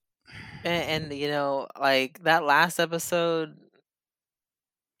just And like that last episode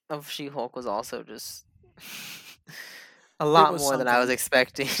of She-Hulk was also just a it lot was more than I was something.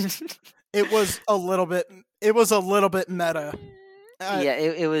 expecting. It was a little bit. It was a little bit meta. Uh, Yeah,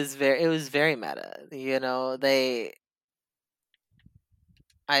 it was very meta. They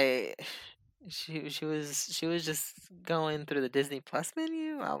I she was just going through the Disney Plus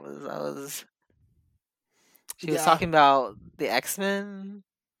menu. She was yeah, talking about the X-Men.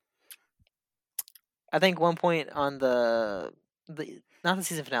 I think one point on the not the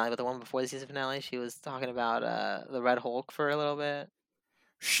season finale, but the one before the season finale, she was talking about the Red Hulk for a little bit.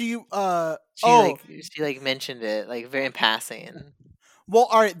 she. She Oh, like she like mentioned it like very in passing. well,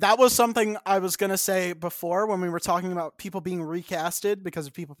 all right. That was something I was gonna say before when we were talking about people being recasted because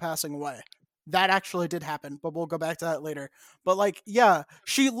of people passing away. That actually did happen, but we'll go back to that later. But like, yeah,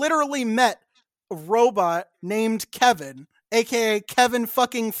 she literally met a robot named Kevin, aka Kevin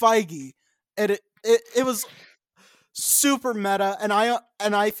fucking Feige, and it was super meta, and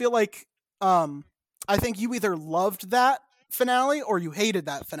I feel like I think you either loved that finale or you hated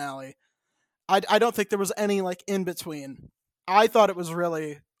that finale. I don't think there was any like in between. I thought it was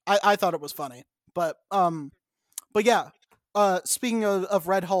really I thought it was funny. But yeah, speaking of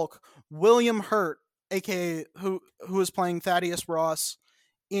Red Hulk, William Hurt, aka who was playing Thaddeus Ross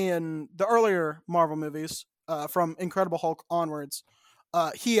in the earlier Marvel movies, from Incredible Hulk onwards,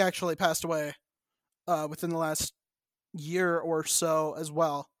 he actually passed away within the last year or so as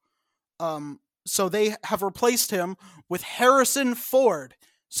well. So they have replaced him with Harrison Ford.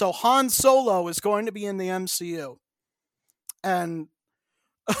 So Han Solo is going to be in the MCU, and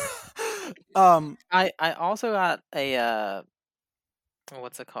um, I also got a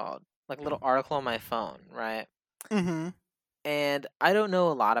what's it called? Like a little article on my phone, right? mm-hmm, And I don't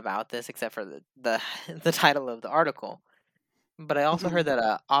know a lot about this except for the the title of the article. But I also mm-hmm. heard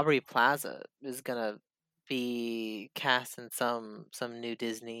that Aubrey Plaza is gonna be cast in some new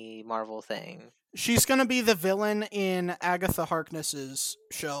Disney Marvel thing. She's gonna be the villain in Agatha Harkness's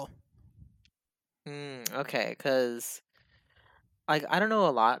show. Okay, because like I don't know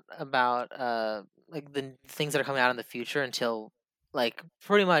a lot about like the things that are coming out in the future until like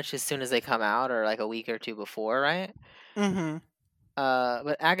pretty much as soon as they come out or like a week or two before, right? Mm-hmm.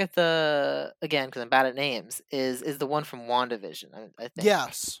 But Agatha again, because I'm bad at names, is the one from WandaVision, I think.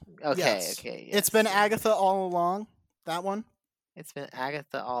 Yes, Okay, yes. okay, It's been yes, yes. Agatha all along. That one. It's been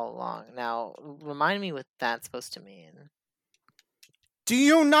Agatha all along. Now, remind me what that's supposed to mean. Do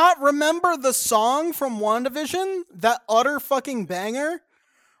you not remember the song from WandaVision? That utter fucking banger?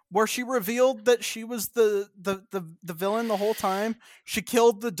 Where she revealed that she was the villain the whole time. She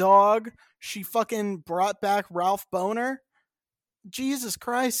killed the dog. She fucking brought back Ralph Boner. Jesus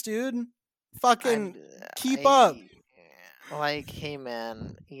Christ, dude. I'm, Fucking keep up. I like, hey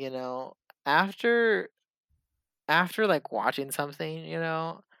man, after like watching something,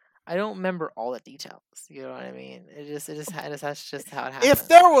 I don't remember all the details. You know what I mean? That's just how it If happens.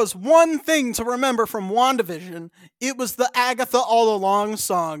 there was one thing to remember from WandaVision, it was the Agatha All Along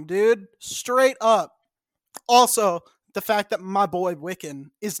song, dude. Straight up. Also, the fact that my boy Wiccan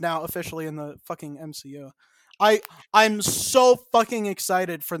is now officially in the fucking MCU. I I'm so fucking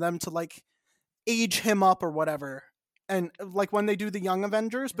excited for them to like age him up or whatever. And like when they do the Young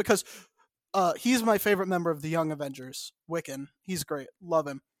Avengers, because he's my favorite member of the Young Avengers, Wiccan. He's great. Love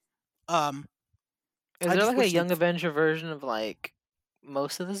him. Um Is I there just like a wish they'd Young Avenger version of like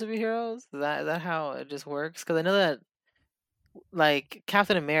most of the superheroes? Is that how it just works? Because I know that like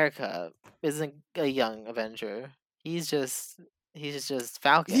Captain America isn't a young Avenger. He's just he's just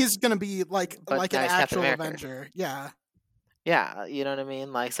he's Falcon, gonna be but like an now he's Captain actual America. Avenger. Yeah. Yeah, you know what I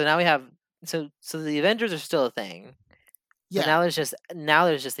mean? Like so now we have so the Avengers are still a thing. But Yeah. now there's just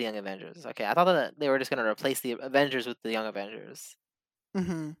the Young Avengers. Okay, I thought that they were just gonna replace the Avengers with the Young Avengers.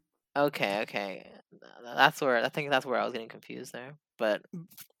 Mm-hmm. Okay, okay. That's where I think that's where I was getting confused there. But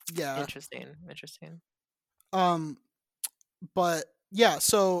Yeah. interesting, interesting. Um but yeah,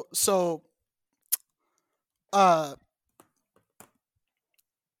 so uh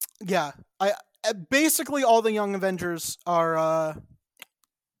yeah, I basically all the Young Avengers are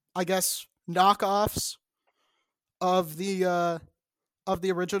I guess knockoffs of the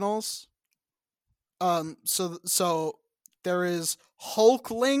originals. So There is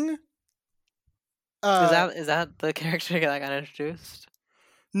Hulkling. Is Uh, that the character that got introduced?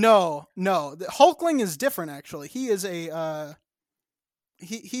 no, the Hulkling is different. Actually, he is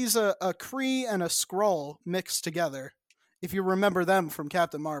he's a Kree and a Skrull mixed together. If you remember them from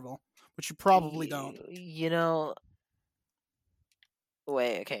Captain Marvel, which you probably don't. You know,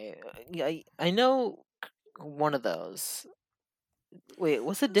 wait, okay. Yeah, I know one of those. Wait,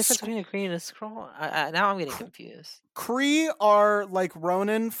 what's the difference between a Kree and a scroll? Now I'm getting confused. Kree are like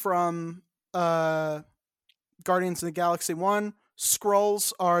Ronin from Guardians of the Galaxy 1.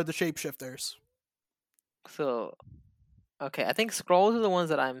 Skrulls are the shapeshifters. So, okay, I think scrolls are the ones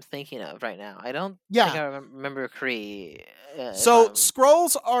that I'm thinking of right now. I don't think Yeah. I remember Kree. If So I'm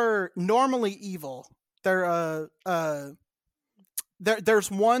Skrulls are normally evil. They're there's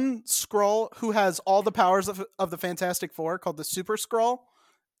one Skrull who has all the powers of the Fantastic Four called the Super Skrull,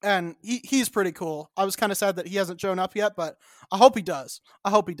 and he's pretty cool. I was kind of sad that he hasn't shown up yet, but I hope he does. I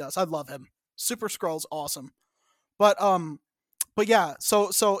hope he does. I love him. Super Skrull's awesome. But yeah,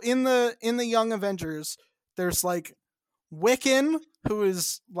 so in the Young Avengers, there's like Wiccan, who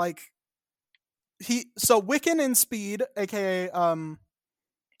is like Wiccan and Speed, aka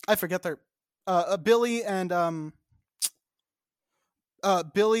I forget their Billy and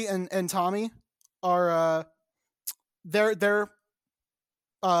Tommy are they're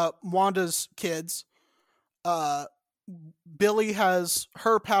Wanda's kids. Uh Billy has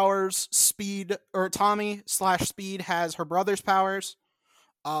her powers, Speed or Tommy slash Speed has her brother's powers.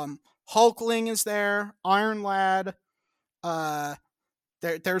 Hulkling is there, Iron Lad. Uh,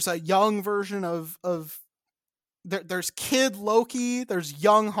 there's a young version of there's Kid Loki. There's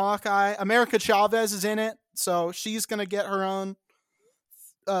young Hawkeye. America Chavez is in it, so she's gonna get her own.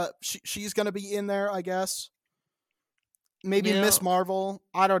 She's gonna be in there, I guess. Maybe you Miss know, Marvel.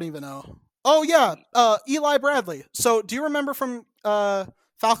 I don't even know. Oh yeah, Eli Bradley. So do you remember from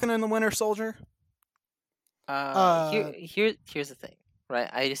Falcon and the Winter Soldier? Uh, here's the thing, right?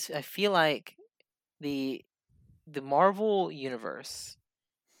 I feel like the the Marvel universe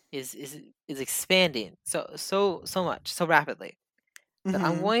is expanding so much so rapidly that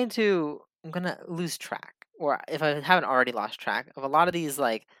mhm. I'm gonna lose track, or if I haven't already lost track of a lot of these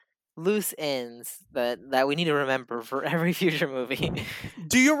like loose ends that we need to remember for every future movie.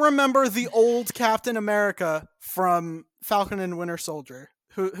 Do you remember the old Captain America from Falcon and Winter Soldier?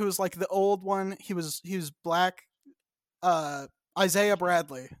 Who's like the old one? He was black. Uh, Isaiah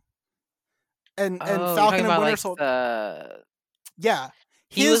Bradley and Oh, you're talking Falcon and about Winter like Soldier. the Yeah,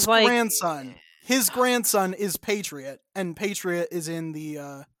 he was like his grandson is Patriot, and Patriot is in the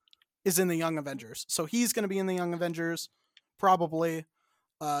Young Avengers. So he's going to be in the Young Avengers, probably.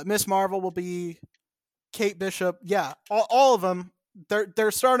 Miss Marvel will be Kate Bishop. Yeah, all of them.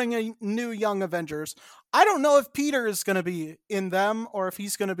 They're starting a new Young Avengers. I don't know if Peter is going to be in them or if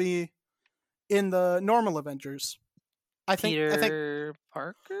he's going to be in the normal Avengers. I think Peter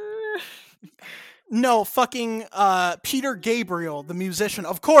Parker. no fucking Peter Gabriel, the musician.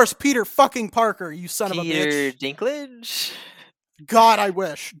 Of course, Peter fucking Parker, you son of a Peter bitch. Dinklage. God, I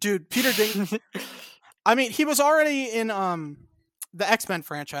wish. Dude, I mean, he was already in the X-Men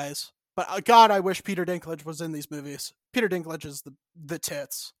franchise, but God, I wish Peter Dinklage was in these movies. Peter Dinklage is the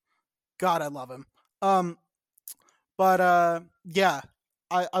tits. God, I love him. Um, but yeah,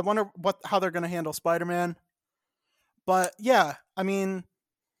 I wonder how they're gonna handle Spider-Man. But yeah, I mean,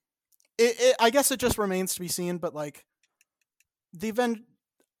 I guess it just remains to be seen. But like the event,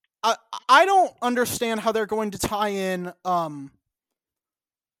 I I don't understand how they're going to tie in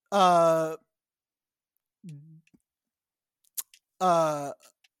uh uh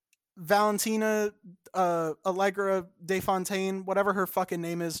Valentina Allegra De Fontaine, whatever her fucking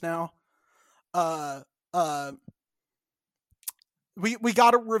name is now. Uh uh we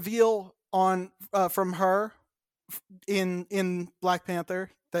got a reveal on from her in Black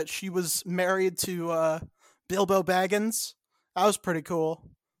Panther that she was married to Bilbo Baggins. That was pretty cool.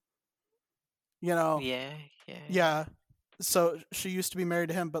 You know, Yeah, yeah, yeah. yeah. So she used to be married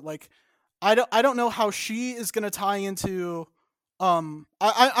to him, but like, I don't know how she is gonna tie into.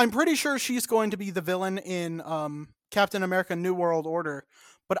 I'm pretty sure she's going to be the villain in Captain America: New World Order,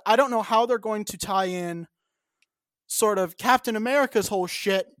 but I don't know how they're going to tie in sort of Captain America's whole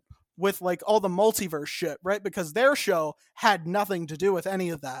shit with like all the multiverse shit, right? Because their show had nothing to do with any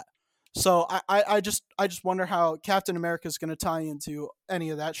of that. So I just wonder how Captain America is going to tie into any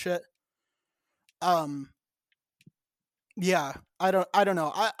of that shit. Um, yeah, I don't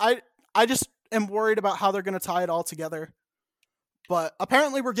know. I just am worried about how they're going to tie it all together. But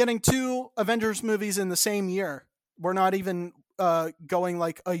apparently, we're getting two Avengers movies in the same year. We're not even going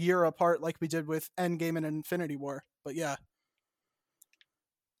like a year apart like we did with Endgame and Infinity War. But yeah.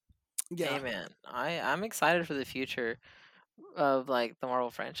 Yeah. Hey man, I'm excited for the future of like the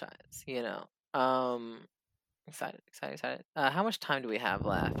Marvel franchise. Excited, excited, excited. How much time do we have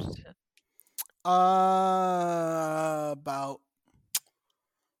left? About.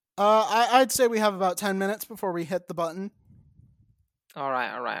 I'd say we have about 10 minutes before we hit the button. All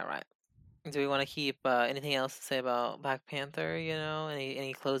right, all right, all right. Do we want to keep anything else to say about Black Panther?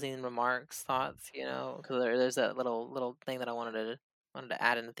 Any closing remarks, thoughts? Because there's that little thing that I wanted to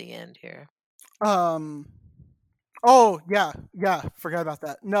add in at the end here. Um. Oh yeah, yeah. Forgot about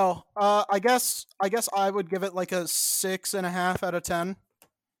that. No. I guess I would give it like a 6.5 out of 10.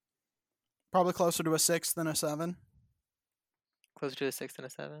 Probably closer to a 6 than a 7. Closer to a 6 and a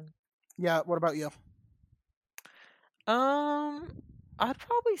 7. Yeah. What about you? Um, I'd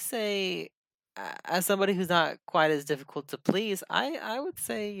probably say, as somebody who's not quite as difficult to please, I would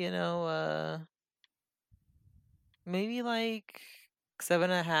say maybe like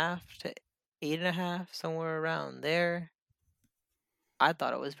 7.5 to 8.5, somewhere around there. I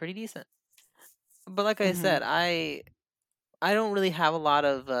thought it was pretty decent, but like I Mm-hmm. said, I don't really have a lot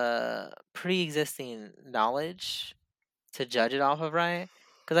of pre-existing knowledge to judge it off of, right?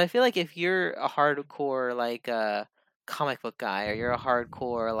 Because I feel like if you're a hardcore like comic book guy, or you're a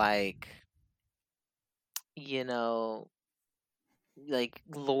hardcore you know like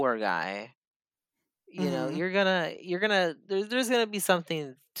lore guy, Mm-hmm. you're gonna there's gonna be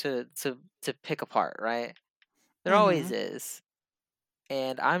something to pick apart, right? There Mm-hmm. always is,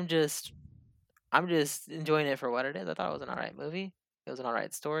 and I'm just enjoying it for what it is. I thought it was an alright movie. It was an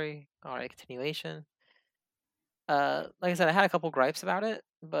alright story, alright continuation. Like I said, I had a couple gripes about it,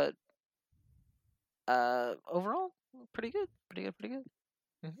 but overall, pretty good, pretty good, pretty good.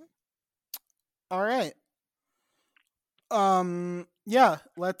 hmm All right. Yeah.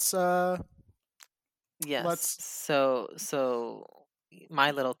 Yes. Let's. So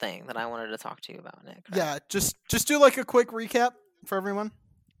my little thing that I wanted to talk to you about, Nick, right? Yeah. Just do like a quick recap for everyone.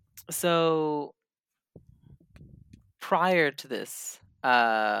 So prior to this,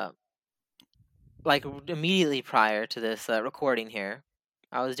 like immediately prior to this recording here,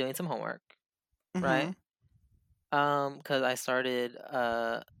 I was doing some homework, Mm-hmm. right? Because I started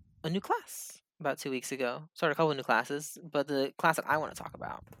a new class about 2 weeks ago. Started a couple of new classes, but the class that I want to talk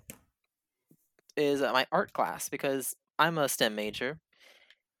about is my art class because I'm a STEM major,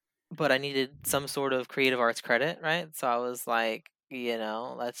 but I needed some sort of creative arts credit, right? So I was like,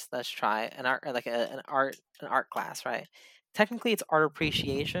 let's try an art like an art class, right? Technically, it's art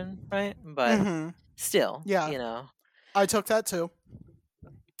appreciation, right? But Mm-hmm. still, Yeah. I took that too.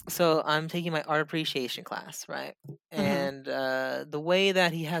 So I'm taking my art appreciation class, right? Mm-hmm. And the way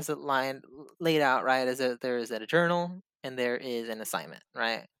that he has it laid out, right, is that there is a journal and there is an assignment,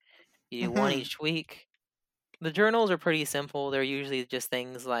 right? You do one Mm-hmm. each week. The journals are pretty simple. They're usually just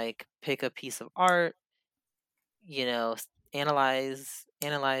things like pick a piece of art, analyze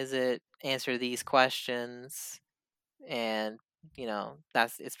it, answer these questions, and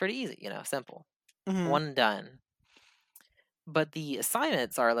that's it's pretty easy, simple. Mm-hmm. One done. But the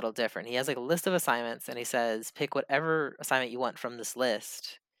assignments are a little different. He has like a list of assignments and he says, pick whatever assignment you want from this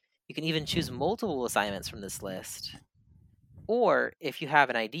list. You can even choose multiple assignments from this list. Or if you have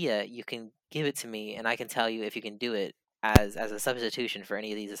an idea, you can give it to me and I can tell you if you can do it as a substitution for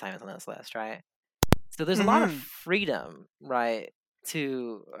any of these assignments on this list, right? So there's a lot of Mm-hmm. freedom, right,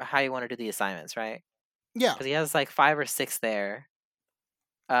 to how you want to do the assignments, right? Yeah. Because he has like 5 or 6 there.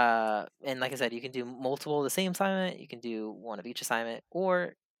 And like I said, you can do multiple of the same assignment, you can do one of each assignment,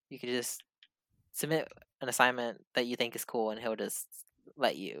 or you could just submit an assignment that you think is cool and he'll just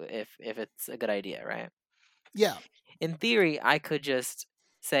let you if it's a good idea, right? Yeah. In theory, I could just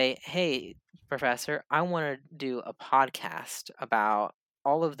say, "Hey, professor, I want to do a podcast about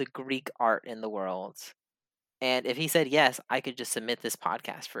all of the Greek art in the world." And if he said yes, I could just submit this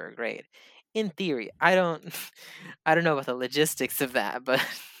podcast for a grade. In theory, I don't I don't know about the logistics of that, but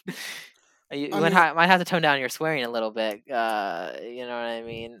you I might mean, might have to tone down your swearing a little bit. You know what I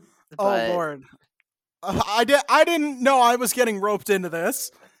mean? oh But Lord. I didn't know I was getting roped into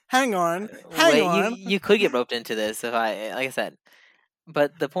this. Hang on. Hang wait, you on. you could get roped into this if like I said.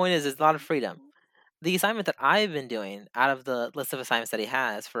 But the point is, it's a lot of freedom. The assignment that I've been doing out of the list of assignments that he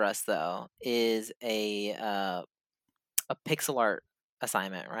has for us, though, is a pixel art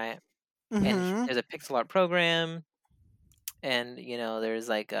assignment, right? And Mm-hmm. there's a pixel art program, and there's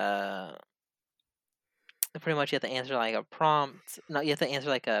like pretty much you have to answer like a prompt. No, you have to answer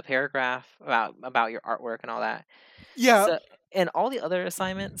like a paragraph about your artwork and all that. Yeah. So, and all the other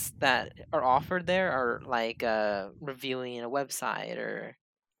assignments that are offered there are like reviewing a website or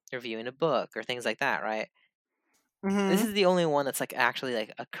reviewing a book or things like that, right? This Mm-hmm. is the only one that's like actually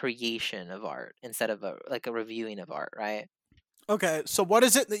like a creation of art instead of a reviewing of art, right? Okay, so what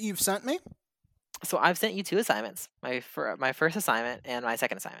is it that you've sent me? So I've sent you two assignments. My first assignment and my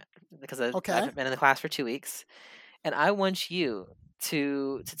second assignment because Okay. I've been in the class for 2 weeks, and I want you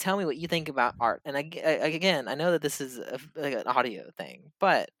to tell me what you think about art. And again, I know that this is like an audio thing,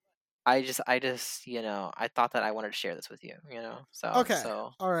 but I just I thought that I wanted to share this with you. Okay.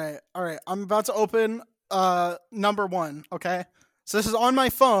 So All right. All right. I'm about to open number 1, okay? So this is on my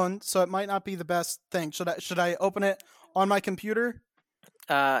phone, so it might not be the best thing. Should I open it on my computer?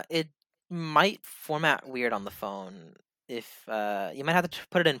 it might format weird on the phone if you might have to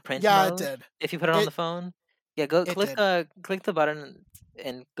put it in print Yeah, it mode did. if you put it on It the phone. Yeah, go it did. click the button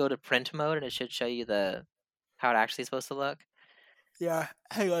and go to print mode, and it should show you the how it actually is supposed to look. Yeah.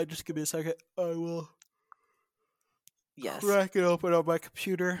 Hang on, just give me a second. I will Yes, crack it open on my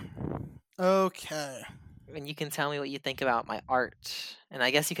computer. Okay. and you can tell me what you think about my art, and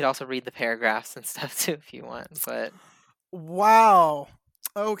I guess you could also read the paragraphs and stuff too if you want. But Wow.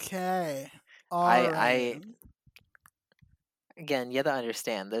 Okay. All right. I again, you have to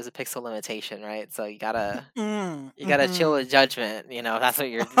understand there's a pixel limitation, right? So you gotta chill Mm-hmm. with judgment. That's what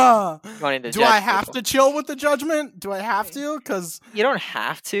you're wanting to Do I judge have people. to chill with the judgment? Do I have to? You don't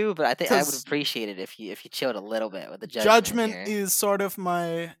have to, but I think I would Because appreciate it if you chilled a little bit with the judgment judgment here. is sort of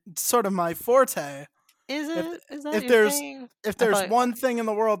my forte. Is If it? Is that if your there's thing? if I there's thought. one thing in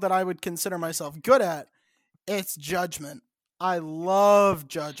the world that I would consider myself good at, it's judgment. I love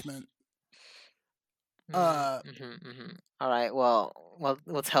judgment. Uh All right. Well,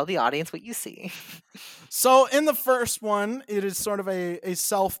 tell the audience what you see. so in the first one, it is sort of a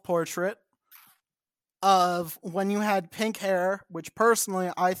self-portrait of when you had pink hair, which personally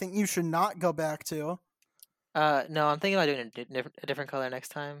I think you should not go back to. No, I'm thinking about doing a different color next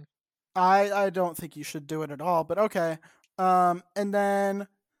time. I don't think you should do it at all, but okay. And then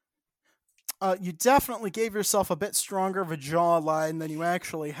you definitely gave yourself a bit stronger of a jawline than you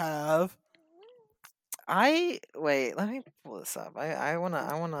actually have. I wait. Let me pull this up. I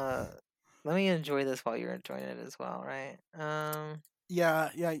wanna. Let me enjoy this while you're enjoying it as well, right? Yeah,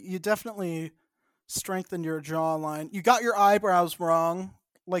 yeah, you definitely strengthened your jawline. You got your eyebrows wrong.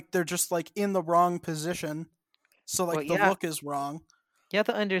 Like they're just like in the wrong position. So Well, like the yeah. look is wrong. You have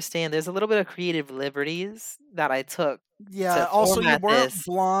to understand. There's a little bit of creative liberties that I took Yeah, to also you format weren't this.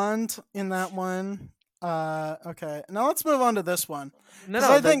 blonde in that one. Okay. Now let's move on to this one. No, Cuz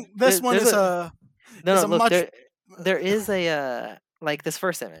no. I think this one There's is a a no, is no. a Look, much there is a like this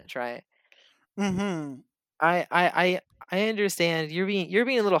first image, right? mhm. I I I I understand you're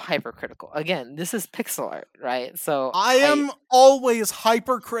being a little hypercritical. Again, this is pixel art, right? So I I am always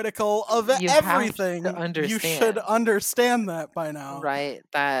hypercritical of you have to everything. You should understand, understand that by now. right?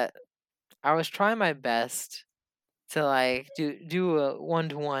 That I was trying my best to like do a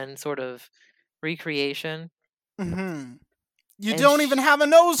one-to-one sort of recreation, Mhm. You and don't even have a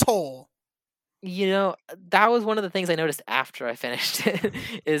nose hole. that was one of the things I noticed after I finished it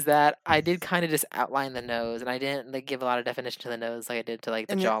is that I did kind of just outline the nose, and I didn't like give a lot of definition to the nose like I did to like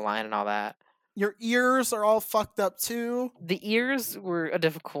the And your jawline and all that. your ears are all fucked up too. The ears were a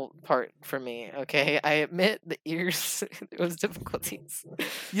difficult part for me. Okay, I admit the ears it was difficulties.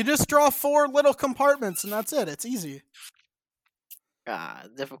 You just draw 4 little compartments and that's it. It's easy.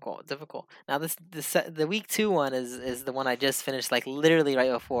 Difficult, difficult. Now the week 2 one is the one I just finished like literally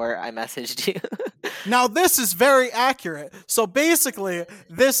right before I messaged you. Now this is very accurate. So basically,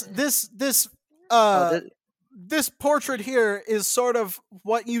 this Oh, uh this portrait here is sort of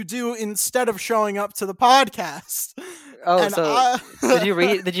what you do instead of showing up to the podcast. oh, And so I did you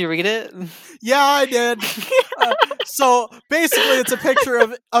read it? yeah, I did. So basically, it's a picture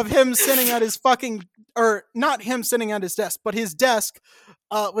of him sitting at his fucking or not him sitting at his desk, but his desk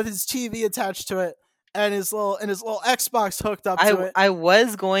with his TV attached to it and his little Xbox hooked up to it. I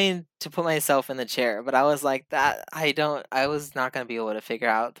was going to put myself in the chair, but I was like that I was not going to be able to figure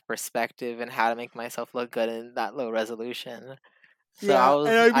out the perspective and how to make myself look good in that low resolution. So Yeah,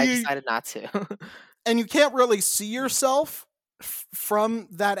 and I I mean, decided not to. and you can't really see yourself from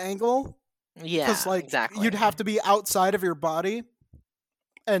that angle because Yeah, like you'd exactly. have to be outside of your body,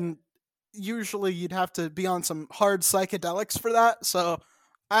 and usually you'd have to be on some hard psychedelics for that. So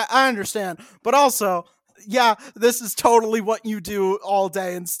I understand, but also, yeah, this is totally what you do all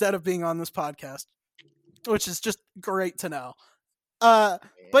day instead of being on this podcast, which is just great to know. Uh,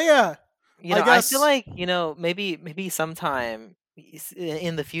 but yeah, I I feel guess like, maybe sometime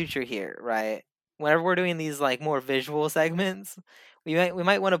in the future here, right? whenever we're doing these like more visual segments, we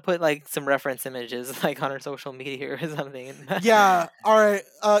might want to put like some reference images like on our social media or something. Yeah. All right.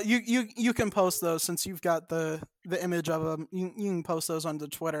 You can post those since you've got the image of them. You can post those onto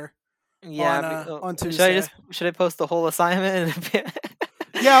Twitter Yeah. on Should I Tuesday. post the whole assignment?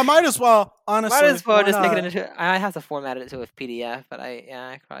 Yeah, might as well. Might Honestly, as well why just make it not? into. I have to format it to a PDF, but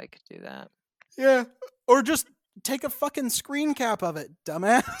I probably could do that. Yeah. Or just take a fucking screen cap of it,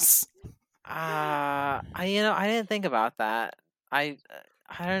 dumbass. I didn't think about that. I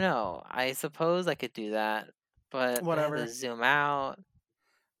I don't know. I suppose I could do that, but then I have to Whatever. zoom out.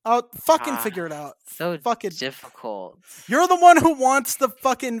 I'll fucking Ah, figure it out. so Fucking. difficult. You're the one who wants the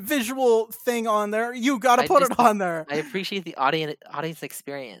fucking visual thing on there. You gotta I put just it on there. I appreciate the audience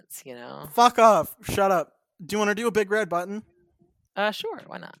experience, you know. Fuck off. Shut up. Do you want to do a big red button? Sure,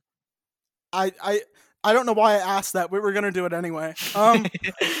 why not? I I I don't know why I asked that. We were gonna do it anyway. I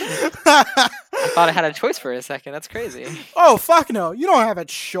thought I had a choice for a second. That's crazy. Oh fuck no! You don't have a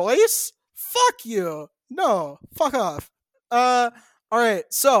choice. Fuck you. No. Fuck off. All right.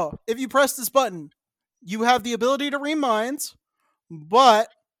 So if you press this button, you have the ability to read minds, but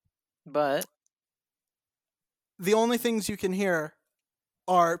But the only things you can hear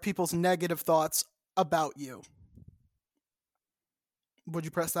are people's negative thoughts about you. Would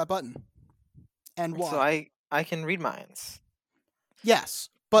you press that button? And why? so I can read minds. Yes,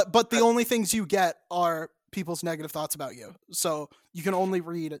 but the But only things you get are people's negative thoughts about you. So you can only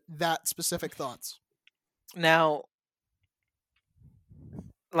read that specific thoughts. now,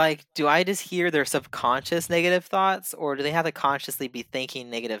 like, do I just hear their subconscious negative thoughts, or do they have to consciously be thinking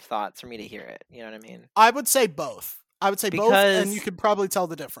negative thoughts for me to hear it? You know what I mean? I would say both. I would say both, and you Because could probably tell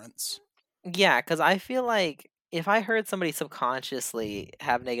the difference. yeah, because I feel like if I heard somebody subconsciously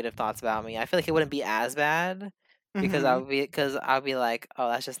have negative thoughts about me, I feel like it wouldn't be as bad because Mm-hmm. I'll be like, oh,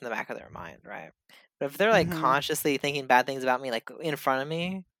 that's just in the back of their mind, right? But if they're like Mm-hmm. consciously thinking bad things about me, like in front of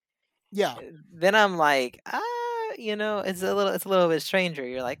me, Yeah. then I'm like, it's a little bit stranger.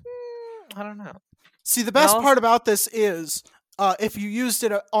 You're like, I don't know. See, the And best also, part about this is if you used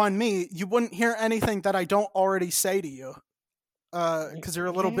it on me, you wouldn't hear anything that I don't already say to you. Because you're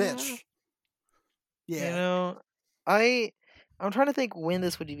a little yeah, bitch. you Yeah. know, I I'm trying to think when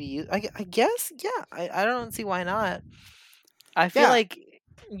this would be used. I guess, yeah. I don't see why not. I feel Yeah. like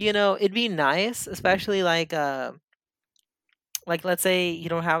it'd be nice, especially like let's say you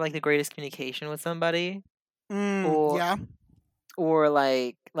don't have like the greatest communication with somebody, or Yeah.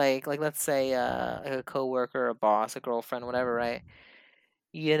 like let's say like a coworker, a boss, a girlfriend, whatever, right?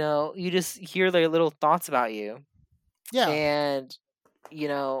 You just hear their little thoughts about you, Yeah. and you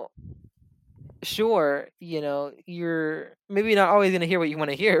know, sure, you're maybe not always gonna hear what you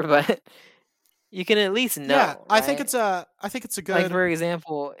want to hear, but you can at least Yeah. know, I think right? it's a Like good. for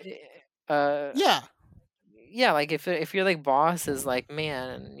example, uh Yeah. yeah, like if your like boss is like,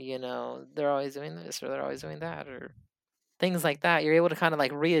 man, they're always doing this or they're always doing that or things like that, you're able to kind of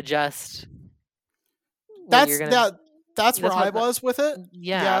like readjust what you're That's gonna. that. That's where That's I what. was with it.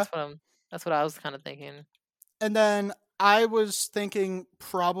 Yeah, Yeah. that's what I was kind of thinking. And then I was thinking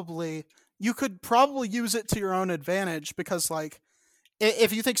probably you could probably use it to your own advantage because like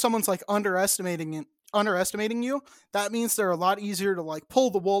if you think someone's like underestimating you, that means they're a lot easier to like pull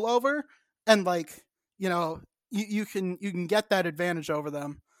the wool over and like you know you can get that advantage over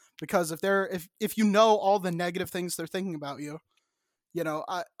them because if you know all the negative things they're thinking about you,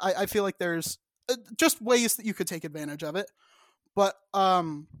 I feel like there's just ways that you could take advantage of it. But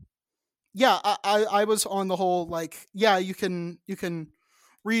yeah, I was on the whole like yeah you can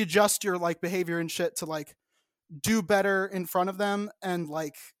readjust your like behavior and shit to like do better in front of them and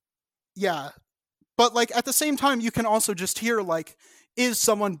like yeah, but like at the same time you can also just hear like is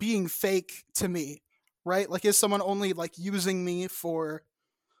someone being fake to me, right? Like is someone only like using me for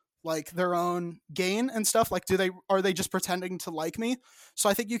like their own gain and stuff, like are they just pretending to like me? So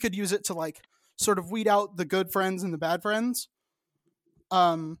I think you could use it to like sort of weed out the good friends and the bad friends.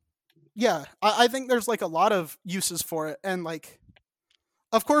 um yeah, I think there's like a lot of uses for it, and like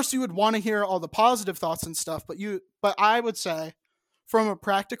of course you would want to hear all the positive thoughts and stuff, but I would say from a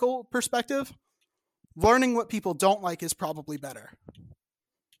practical perspective, learning what people don't like is probably better.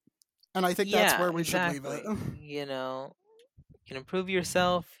 And I think that's Yeah, where we should leave it. exactly. You can improve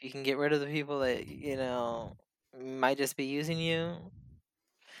yourself. You can get rid of the people that might just be using you.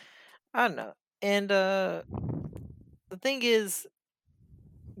 I don't know. And the thing is,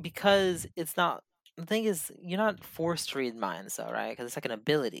 because it's not. The thing is, you're not forced to read minds, though, right? Because it's like an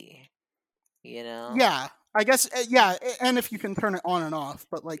ability. You know, Yeah, I guess yeah, and if you can turn it on and off,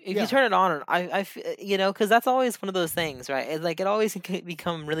 but like if you yeah. turn it on, because that's always one of those things, right? It's like it always can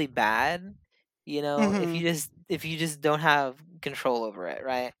become really bad You know, Mm-hmm. if you just don't have control over it,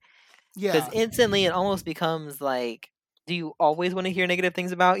 right? Because Yeah. instantly it almost becomes like, do you always want to hear negative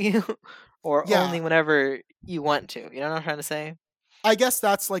things about you, or Yeah. only whenever you want to? You know what I'm trying to say? I guess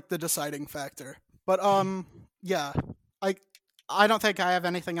that's like the deciding factor. But yeah. I I don't think I have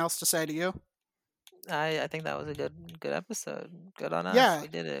anything else to say to you. I think that was a good episode. Good on us. Yeah. We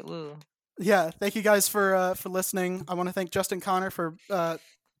did it. Woo. Yeah. Thank you guys for listening. I want to thank Justin Connor for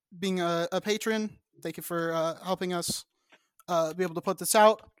being a patron. Thank you for helping us be able to put this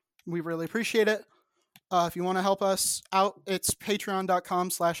out. We really appreciate it. If you want to help us out, it's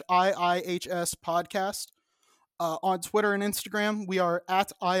patreon.com/IIHS podcast. On Twitter and Instagram, we are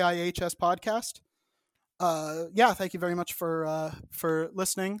at IIHS podcast. Yeah, thank you very much for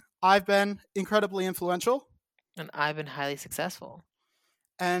listening. I've been incredibly influential, And I've been highly successful.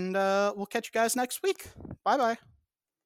 and we'll catch you guys next week. Bye bye.